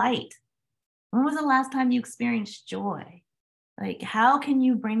brings you delight? When was the last time you experienced joy? Like, how can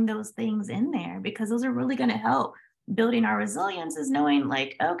you bring those things in there? Because those are really going to help building our resilience, is knowing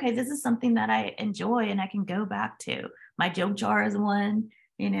like, okay, this is something that I enjoy and I can go back to. My joke jar is one,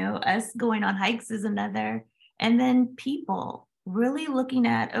 us going on hikes is another. And then people, really looking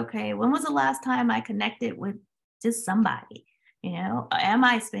at, okay, when was the last time I connected with just somebody? Am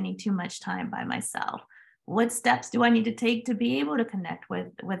I spending too much time by myself? What steps do I need to take to be able to connect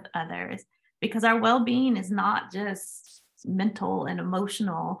with others? Because our well-being is not just mental and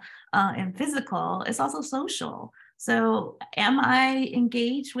emotional and physical, it's also social. So am I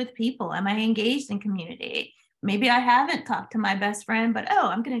engaged with people? Am I engaged in community? Maybe I haven't talked to my best friend, but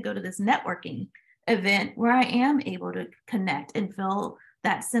I'm going to go to this networking event where I am able to connect and feel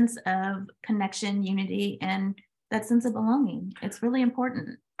that sense of connection, unity, and that sense of belonging. It's really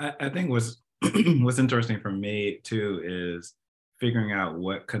important. I think what's interesting for me too is figuring out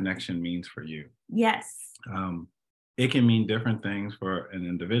what connection means for you. Yes. It can mean different things for an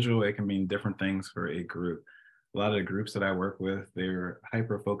individual. It can mean different things for a group. A lot of the groups that I work with, they're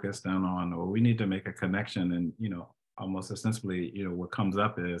hyper focused down on, well, we need to make a connection. And, almost ostensibly, what comes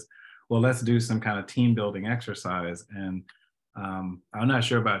up is, well, let's do some kind of team building exercise. And I'm not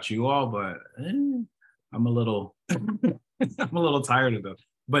sure about you all, but I'm a little tired of them.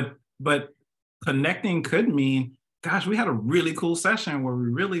 But connecting could mean, gosh, we had a really cool session where we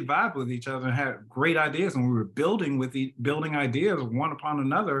really vibed with each other and had great ideas, and we were building ideas one upon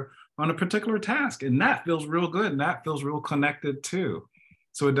another on a particular task. And that feels real good. And that feels real connected too.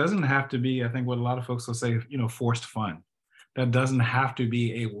 So it doesn't have to be, I think what a lot of folks will say, forced fun. That doesn't have to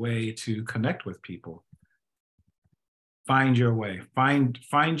be a way to connect with people. Find your way. Find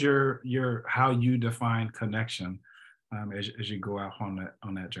your how you define connection as you go out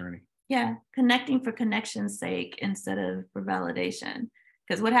on that journey. Yeah, connecting for connection's sake instead of for validation.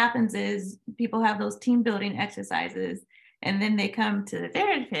 Because what happens is people have those team building exercises, And then they come to the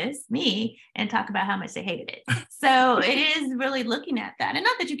therapist, me, and talk about how much they hated it. So it is really looking at that. And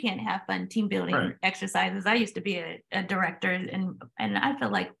not that you can't have fun team building exercises. I used to be a director, and I feel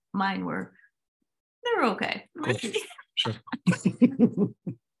like mine they were okay. Cool. Sure.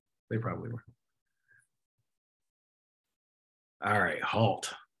 They probably were. All right,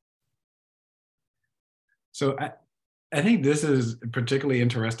 halt. So I think this is particularly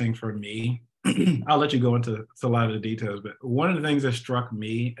interesting for me. I'll let you go into a lot of the details, but one of the things that struck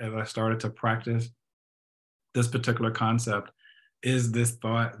me as I started to practice this particular concept is this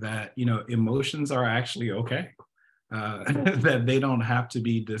thought that, emotions are actually okay, that they don't have to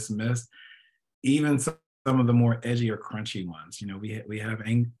be dismissed. Even some of the more edgy or crunchy ones, we have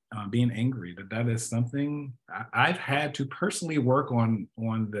being angry, that is something I've had to personally work on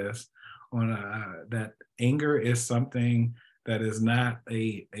this, that anger is something that is not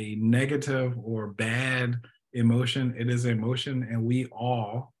a negative or bad emotion. It is emotion, and we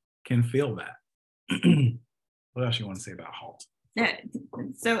all can feel that. What else you want to say about halt? Yeah.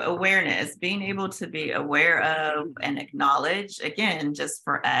 So awareness, being able to be aware of and acknowledge, again, just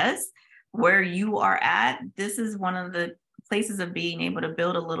for us, where you are at. This is one of the places of being able to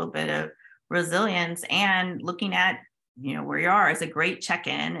build a little bit of resilience, and looking at, where you are is a great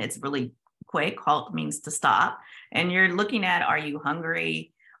check-in. It's really quick. Halt means to stop. And you're looking at, are you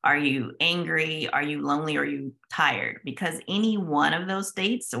hungry? Are you angry? Are you lonely? Are you tired? Because any one of those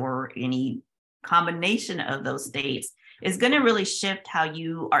states, or any combination of those states, is going to really shift how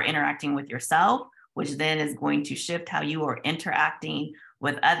you are interacting with yourself, which then is going to shift how you are interacting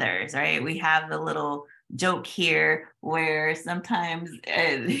with others, right? We have the little joke here where sometimes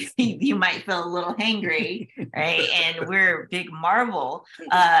you might feel a little hangry, right? And we're big Marvel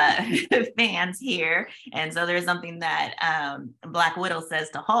fans here. And so there's something that Black Widow says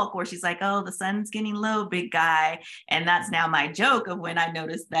to Hulk, where she's like, oh, the sun's getting low, big guy. And that's now my joke of when I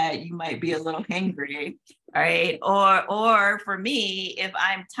notice that you might be a little hangry, right? Or for me, if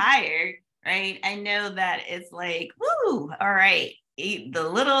I'm tired, right, I know that it's like, woo, all right. The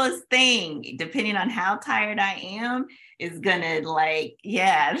littlest thing, depending on how tired I am, is gonna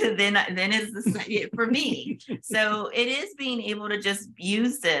then it's for me. So it is being able to just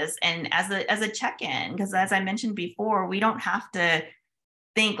use this and as a check-in, because as I mentioned before, we don't have to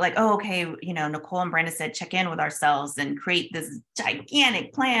think like, oh, okay, Nicole and Brandon said check in with ourselves and create this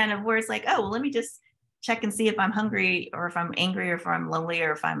gigantic plan of where it's like, oh, well, let me just check and see if I'm hungry, or if I'm angry, or if I'm lonely,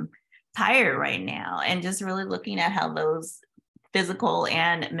 or if I'm tired right now, and just really looking at how those physical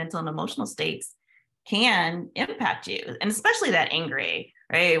and mental and emotional states can impact you. And especially that angry,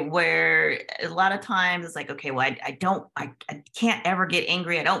 right? Where a lot of times it's like, okay, well, I can't ever get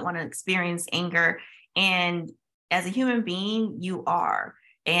angry. I don't want to experience anger. And as a human being, you are.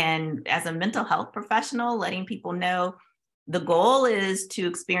 And as a mental health professional, letting people know the goal is to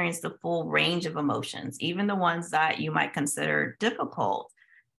experience the full range of emotions, even the ones that you might consider difficult.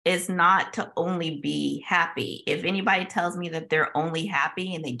 Is not to only be happy. If anybody tells me that they're only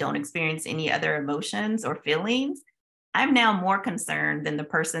happy and they don't experience any other emotions or feelings, I'm now more concerned than the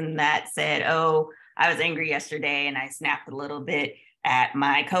person that said, oh, I was angry yesterday and I snapped a little bit at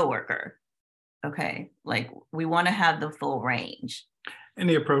my coworker. Okay, like we want to have the full range. And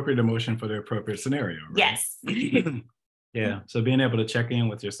the appropriate emotion for the appropriate scenario, right? Yes. Yeah, so being able to check in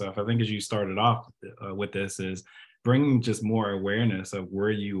with yourself, I think as you started off with this, is bringing just more awareness of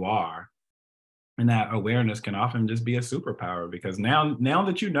where you are. And that awareness can often just be a superpower, because now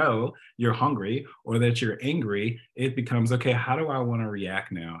that you're hungry or that you're angry, it becomes, okay, how do I want to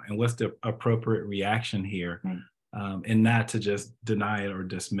react now? And what's the appropriate reaction here? And not to just deny it or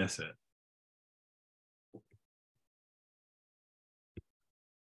dismiss it.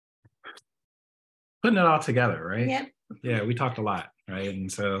 Putting it all together, right? Yep. Yeah, we talked a lot, right?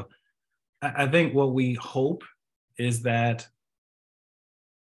 And so I think what we hope is that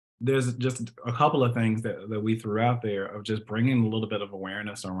there's just a couple of things that we threw out there of just bringing a little bit of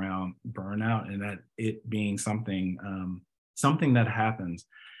awareness around burnout, and that it being something that happens,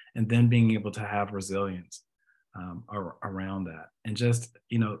 and then being able to have resilience around that. And just,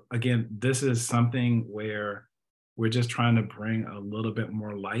 again, this is something where we're just trying to bring a little bit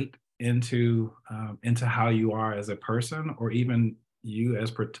more light into how you are as a person, or even you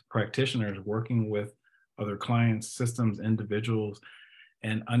as practitioners working with other clients, systems, individuals,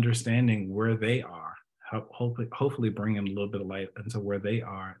 and understanding where they are, hopefully bringing a little bit of light into where they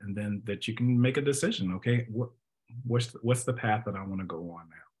are, and then that you can make a decision. Okay, what's the path that I want to go on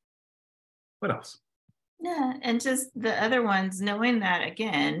now? What else? Yeah, and just the other ones, knowing that,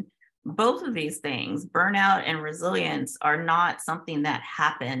 again, both of these things, burnout and resilience, are not something that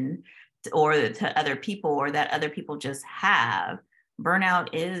happen or to other people, or that other people just have. Burnout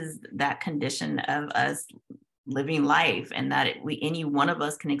is that condition of us living life, and that any one of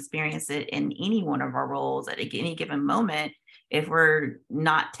us can experience it in any one of our roles at any given moment if we're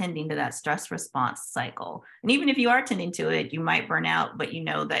not tending to that stress response cycle. And even if you are tending to it, you might burn out, but you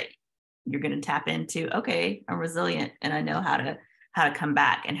know that you're going to tap into, okay, I'm resilient and I know how to come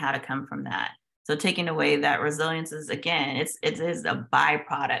back and how to come from that. So taking away that resilience is, again, it is a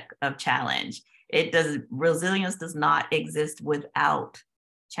byproduct of challenge. Resilience does not exist without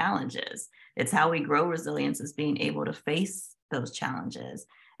challenges. It's how we grow resilience, is being able to face those challenges.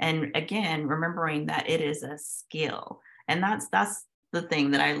 And again, remembering that it is a skill. And that's the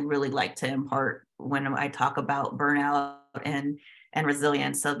thing that I really like to impart when I talk about burnout and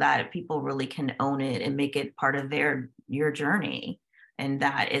resilience, so that people really can own it and make it part of your journey. And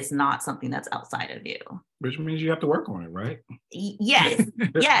that it's not something that's outside of you. Which means you have to work on it, right? Yes,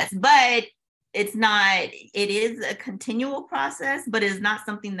 yes, but it is a continual process, but it's not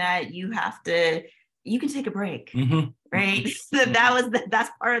something that you can take a break, right? So that's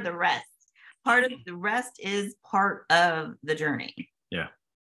part of the rest. Part of the rest is part of the journey. Yeah.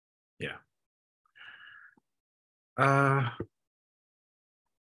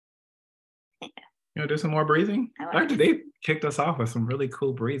 Do some more breathing. Dr. Dave kicked us off with some really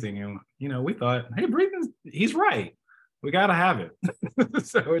cool breathing, and we thought, hey, breathing, he's right. We got to have it.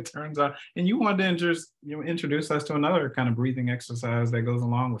 So it turns out, and you wanted to just introduce us to another kind of breathing exercise that goes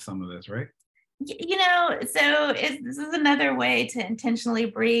along with some of this, right? So this is another way to intentionally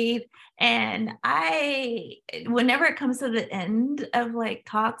breathe. And whenever it comes to the end of like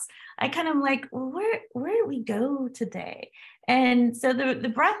talks, I kind of like, well, where did we go today? And so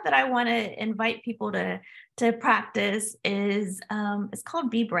the breath that I want to invite people to practice is it's called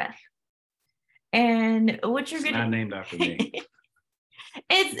Be Breath. And what you're going to not named after me.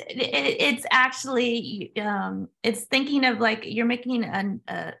 It's actually it's thinking of like you're making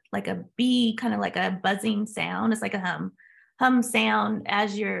like a bee, kind of like a buzzing sound. It's like a hum sound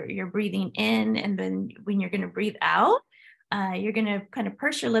as you're breathing in, and then when you're going to breathe out, you're going to kind of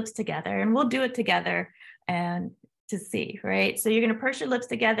purse your lips together, and we'll do it together and to see, right? So you're going to purse your lips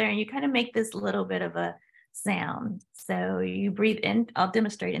together, and you kind of make this little bit of a sound. So you breathe in. I'll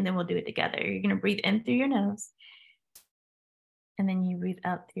demonstrate, and then we'll do it together. You're going to breathe in through your nose. And then you breathe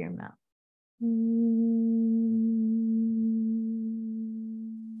out through your mouth.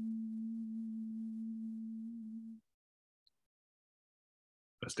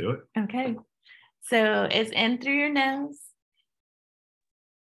 Let's do it. Okay. So it's in through your nose.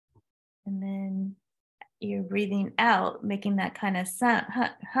 And then you're breathing out, making that kind of sound,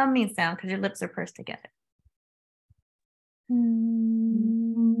 humming sound, because your lips are pursed together.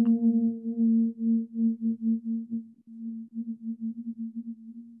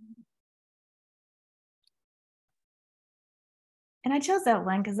 And I chose that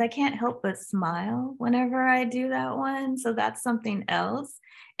one because I can't help but smile whenever I do that one. So that's something else.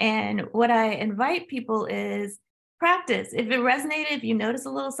 And what I invite people is practice. If it resonated, if you notice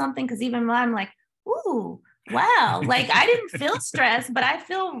a little something, because even I'm like, ooh, wow. Like I didn't feel stressed, but I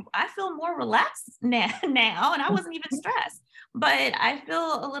feel more relaxed now, and I wasn't even stressed. But I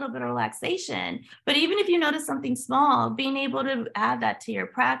feel a little bit of relaxation. But even if you notice something small, being able to add that to your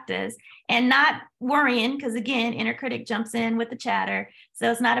practice and not worrying, because again, inner critic jumps in with the chatter. So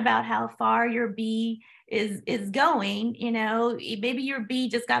it's not about how far your bee is going. Maybe your bee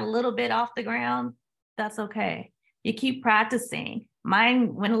just got a little bit off the ground. That's okay. You keep practicing.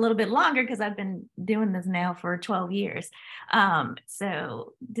 Mine went a little bit longer because I've been doing this now for 12 years.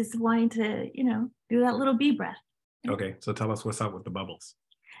 So just wanting to, do that little bee breath. Okay, so tell us what's up with the bubbles.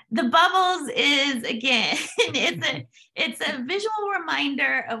 The bubbles is, again, it's a visual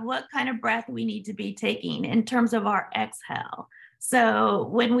reminder of what kind of breath we need to be taking in terms of our exhale. So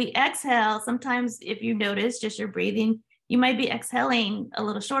when we exhale, sometimes if you notice just your breathing, you might be exhaling a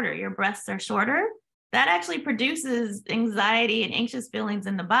little shorter. Your breaths are shorter. That actually produces anxiety and anxious feelings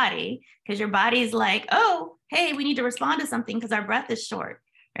in the body, because your body's like, oh, hey, we need to respond to something because our breath is short,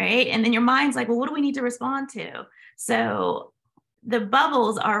 right? And then your mind's like, well, what do we need to respond to? So the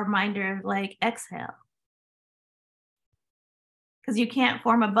bubbles are a reminder of like exhale, because you can't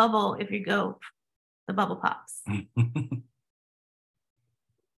form a bubble if you go, the bubble pops.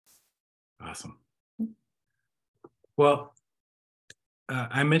 Awesome. Well,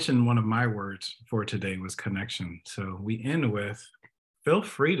 I mentioned one of my words for today was connection. So we end with, feel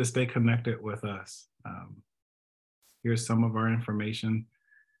free to stay connected with us. Here's some of our information.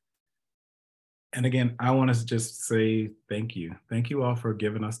 And again, I want to just say thank you. Thank you all for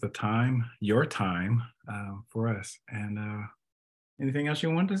giving us the time, your time, for us. And anything else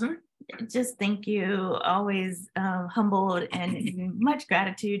you want to say? Just thank you. Always humbled and much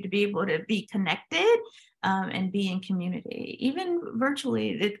gratitude to be able to be connected and be in community. Even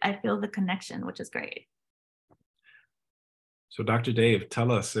virtually, I feel the connection, which is great. So Dr. Dave,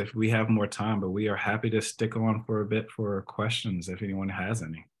 tell us if we have more time, but we are happy to stick on for a bit for questions if anyone has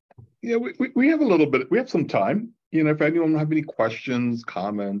any. Yeah, we have a little bit, we have some time. You know, if anyone have any questions,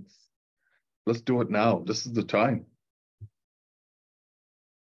 comments, let's do it now. This is the time.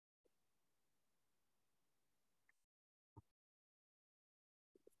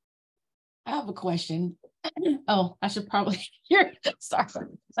 I have a question. Oh, I should probably hear. Sorry.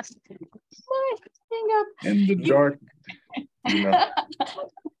 In the dark, you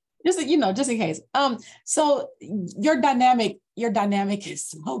know. Just in case. So your dynamic is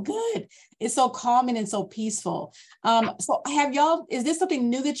so good. It's so calming and so peaceful. So is this something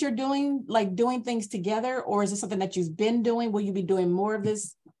new that you're doing, like doing things together, or is this something that you've been doing? Will you be doing more of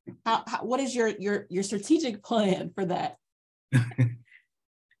this? What is your strategic plan for that?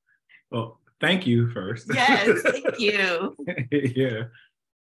 Well, thank you first. Yes, thank you. Yeah.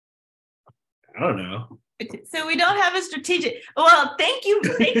 I don't know. So we don't have a strategic, well, thank you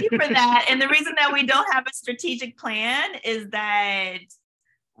for that. And the reason that we don't have a strategic plan is that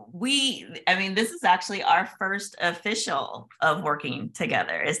this is actually our first official of working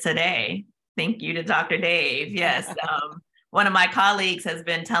together is today. Thank you to Dr. Dave. Yes. One of my colleagues has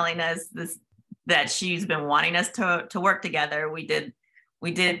been telling us this, that she's been wanting us to work together. We did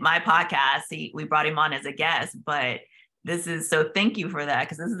my podcast. We brought him on as a guest, but thank you for that,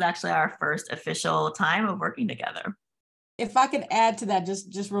 because this is actually our first official time of working together. If I could add to that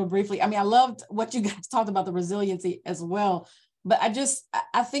just real briefly, I loved what you guys talked about, the resiliency as well. But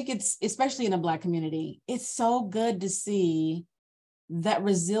I think it's, especially in the Black community, it's so good to see that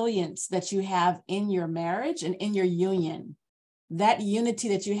resilience that you have in your marriage and in your union, that unity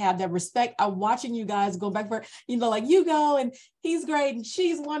that you have, that respect. I'm watching you guys go back for, like you go and he's great and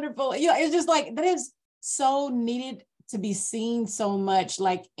she's wonderful. It's just like, that is so needed to be seen so much,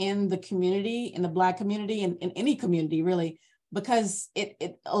 like in the community, in the Black community, and in any community really, because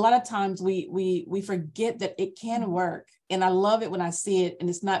it a lot of times we forget that it can work. And I love it when I see it and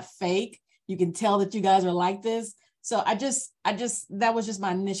it's not fake. You can tell that you guys are like this. So that was just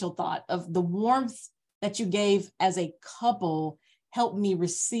my initial thought of the warmth that you gave as a couple helped me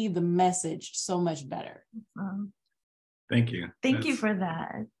receive the message so much better. Thank you. Thank you for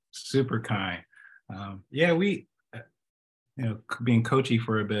that. Super kind. We, being coachy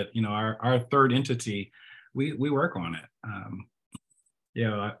for a bit, our third entity, we work on it.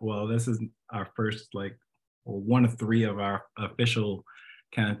 This is our first, one of three of our official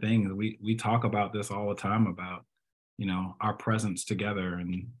kind of things. We talk about this all the time about, our presence together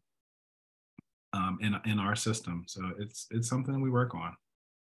and in our system. So it's something we work on.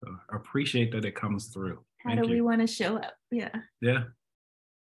 So appreciate that it comes through. How do we want to show up? Yeah. Yeah.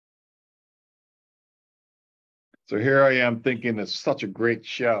 So here I am thinking it's such a great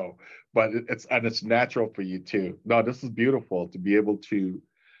show, but it's natural for you too. No, this is beautiful to be able to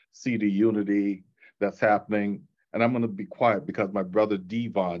see the unity that's happening. And I'm going to be quiet because my brother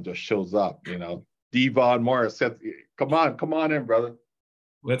Devon just shows up. Devon Morris said, "Come on in, brother."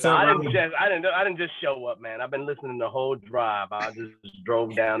 What's up? I didn't just show up, man. I've been listening the whole drive. I just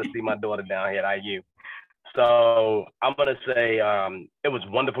drove down to see my daughter down here at IU. So I'm gonna say it was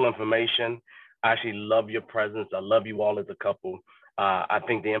wonderful information. I actually love your presence. I love you all as a couple. I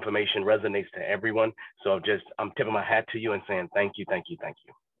think the information resonates to everyone. So I'm tipping my hat to you and saying thank you, thank you, thank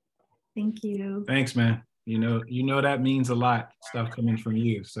you. Thank you. Thanks, man. That means a lot, stuff coming from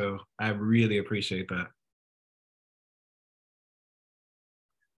you. So I really appreciate that.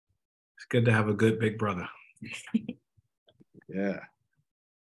 It's good to have a good big brother. Yeah.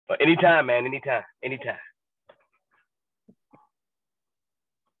 But anytime, man, anytime.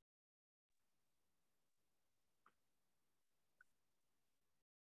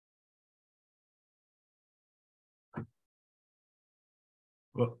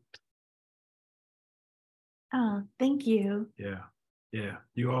 Well, oh, thank you. Yeah.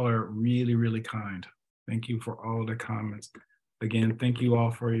 You all are really, really kind. Thank you for all the comments. Again, thank you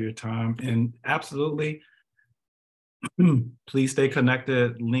all for your time. And absolutely, please stay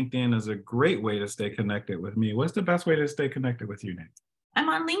connected. LinkedIn is a great way to stay connected with me. What's the best way to stay connected with you, Nick? I'm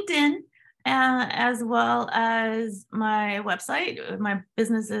on LinkedIn, as well as my website. My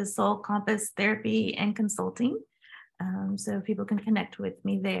business is Soul Compass Therapy and Consulting. So people can connect with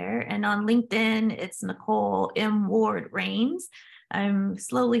me there. And on LinkedIn, it's Nicole M. Ward Rains. I'm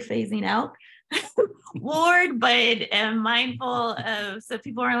slowly phasing out ward, but am mindful of, so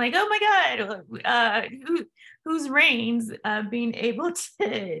people are like, oh my God, whose reigns, being able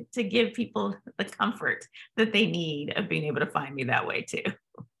to give people the comfort that they need of being able to find me that way too.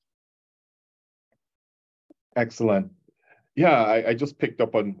 Excellent. Yeah, I just picked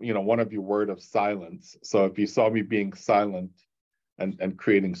up on, one of your word of silence. So if you saw me being silent and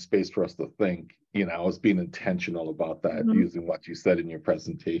creating space for us to think, I was being intentional about that, using what you said in your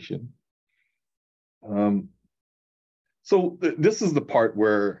presentation. So this is the part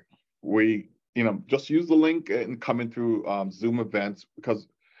where we, just use the link and coming through Zoom events, because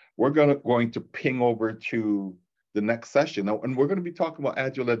we're going to ping over to the next session. And we're going to be talking about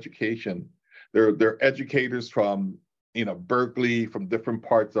agile education. There are educators from, Berkeley, from different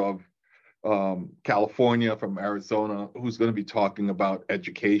parts of California, from Arizona, who's going to be talking about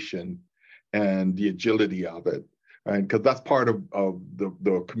education and the agility of it. And because that's part of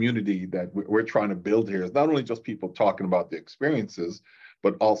the community that we're trying to build here, is not only just people talking about the experiences,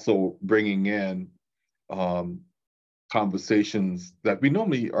 but also bringing in conversations that we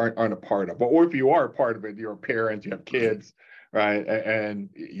normally aren't a part of. Or if you are a part of it, you're a parent, you have kids, right? And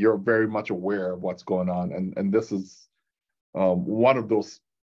you're very much aware of what's going on. And this is one of those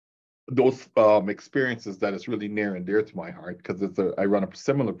experiences that is really near and dear to my heart, because I run a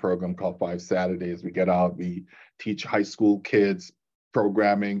similar program called 5 Saturdays. We get out, we teach high school kids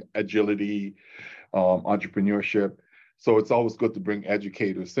programming, agility, entrepreneurship. So it's always good to bring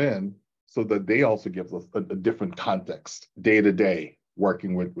educators in so that they also give us a different context, day to day,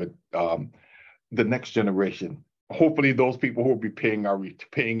 working with the next generation. Hopefully those people who will be paying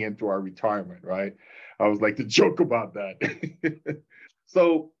into our retirement, right? I always like to joke about that.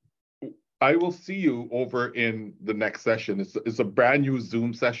 So I will see you over in the next session. It's a brand new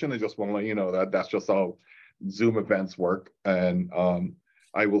Zoom session. I just want to let you know that that's just how Zoom events work. And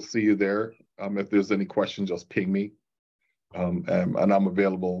I will see you there. If there's any questions, just ping me. And I'm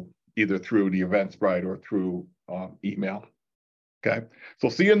available either through the Eventbrite or through email. Okay. So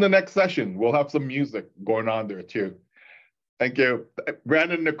see you in the next session. We'll have some music going on there too. Thank you.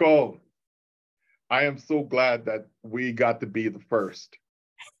 Brandon, Nicole, I am so glad that we got to be the first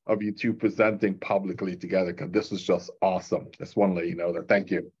of you two presenting publicly together, because this is just awesome. Just want to let you know that. Thank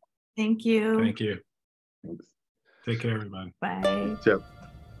you. Thank you. Thank you. Thanks. Take care, everybody. Bye. Chip.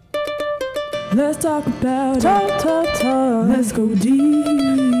 Let's talk about talk. Let's go deep.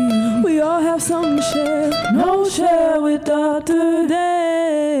 We all have something to share. No share with Dr.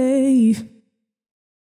 Dave.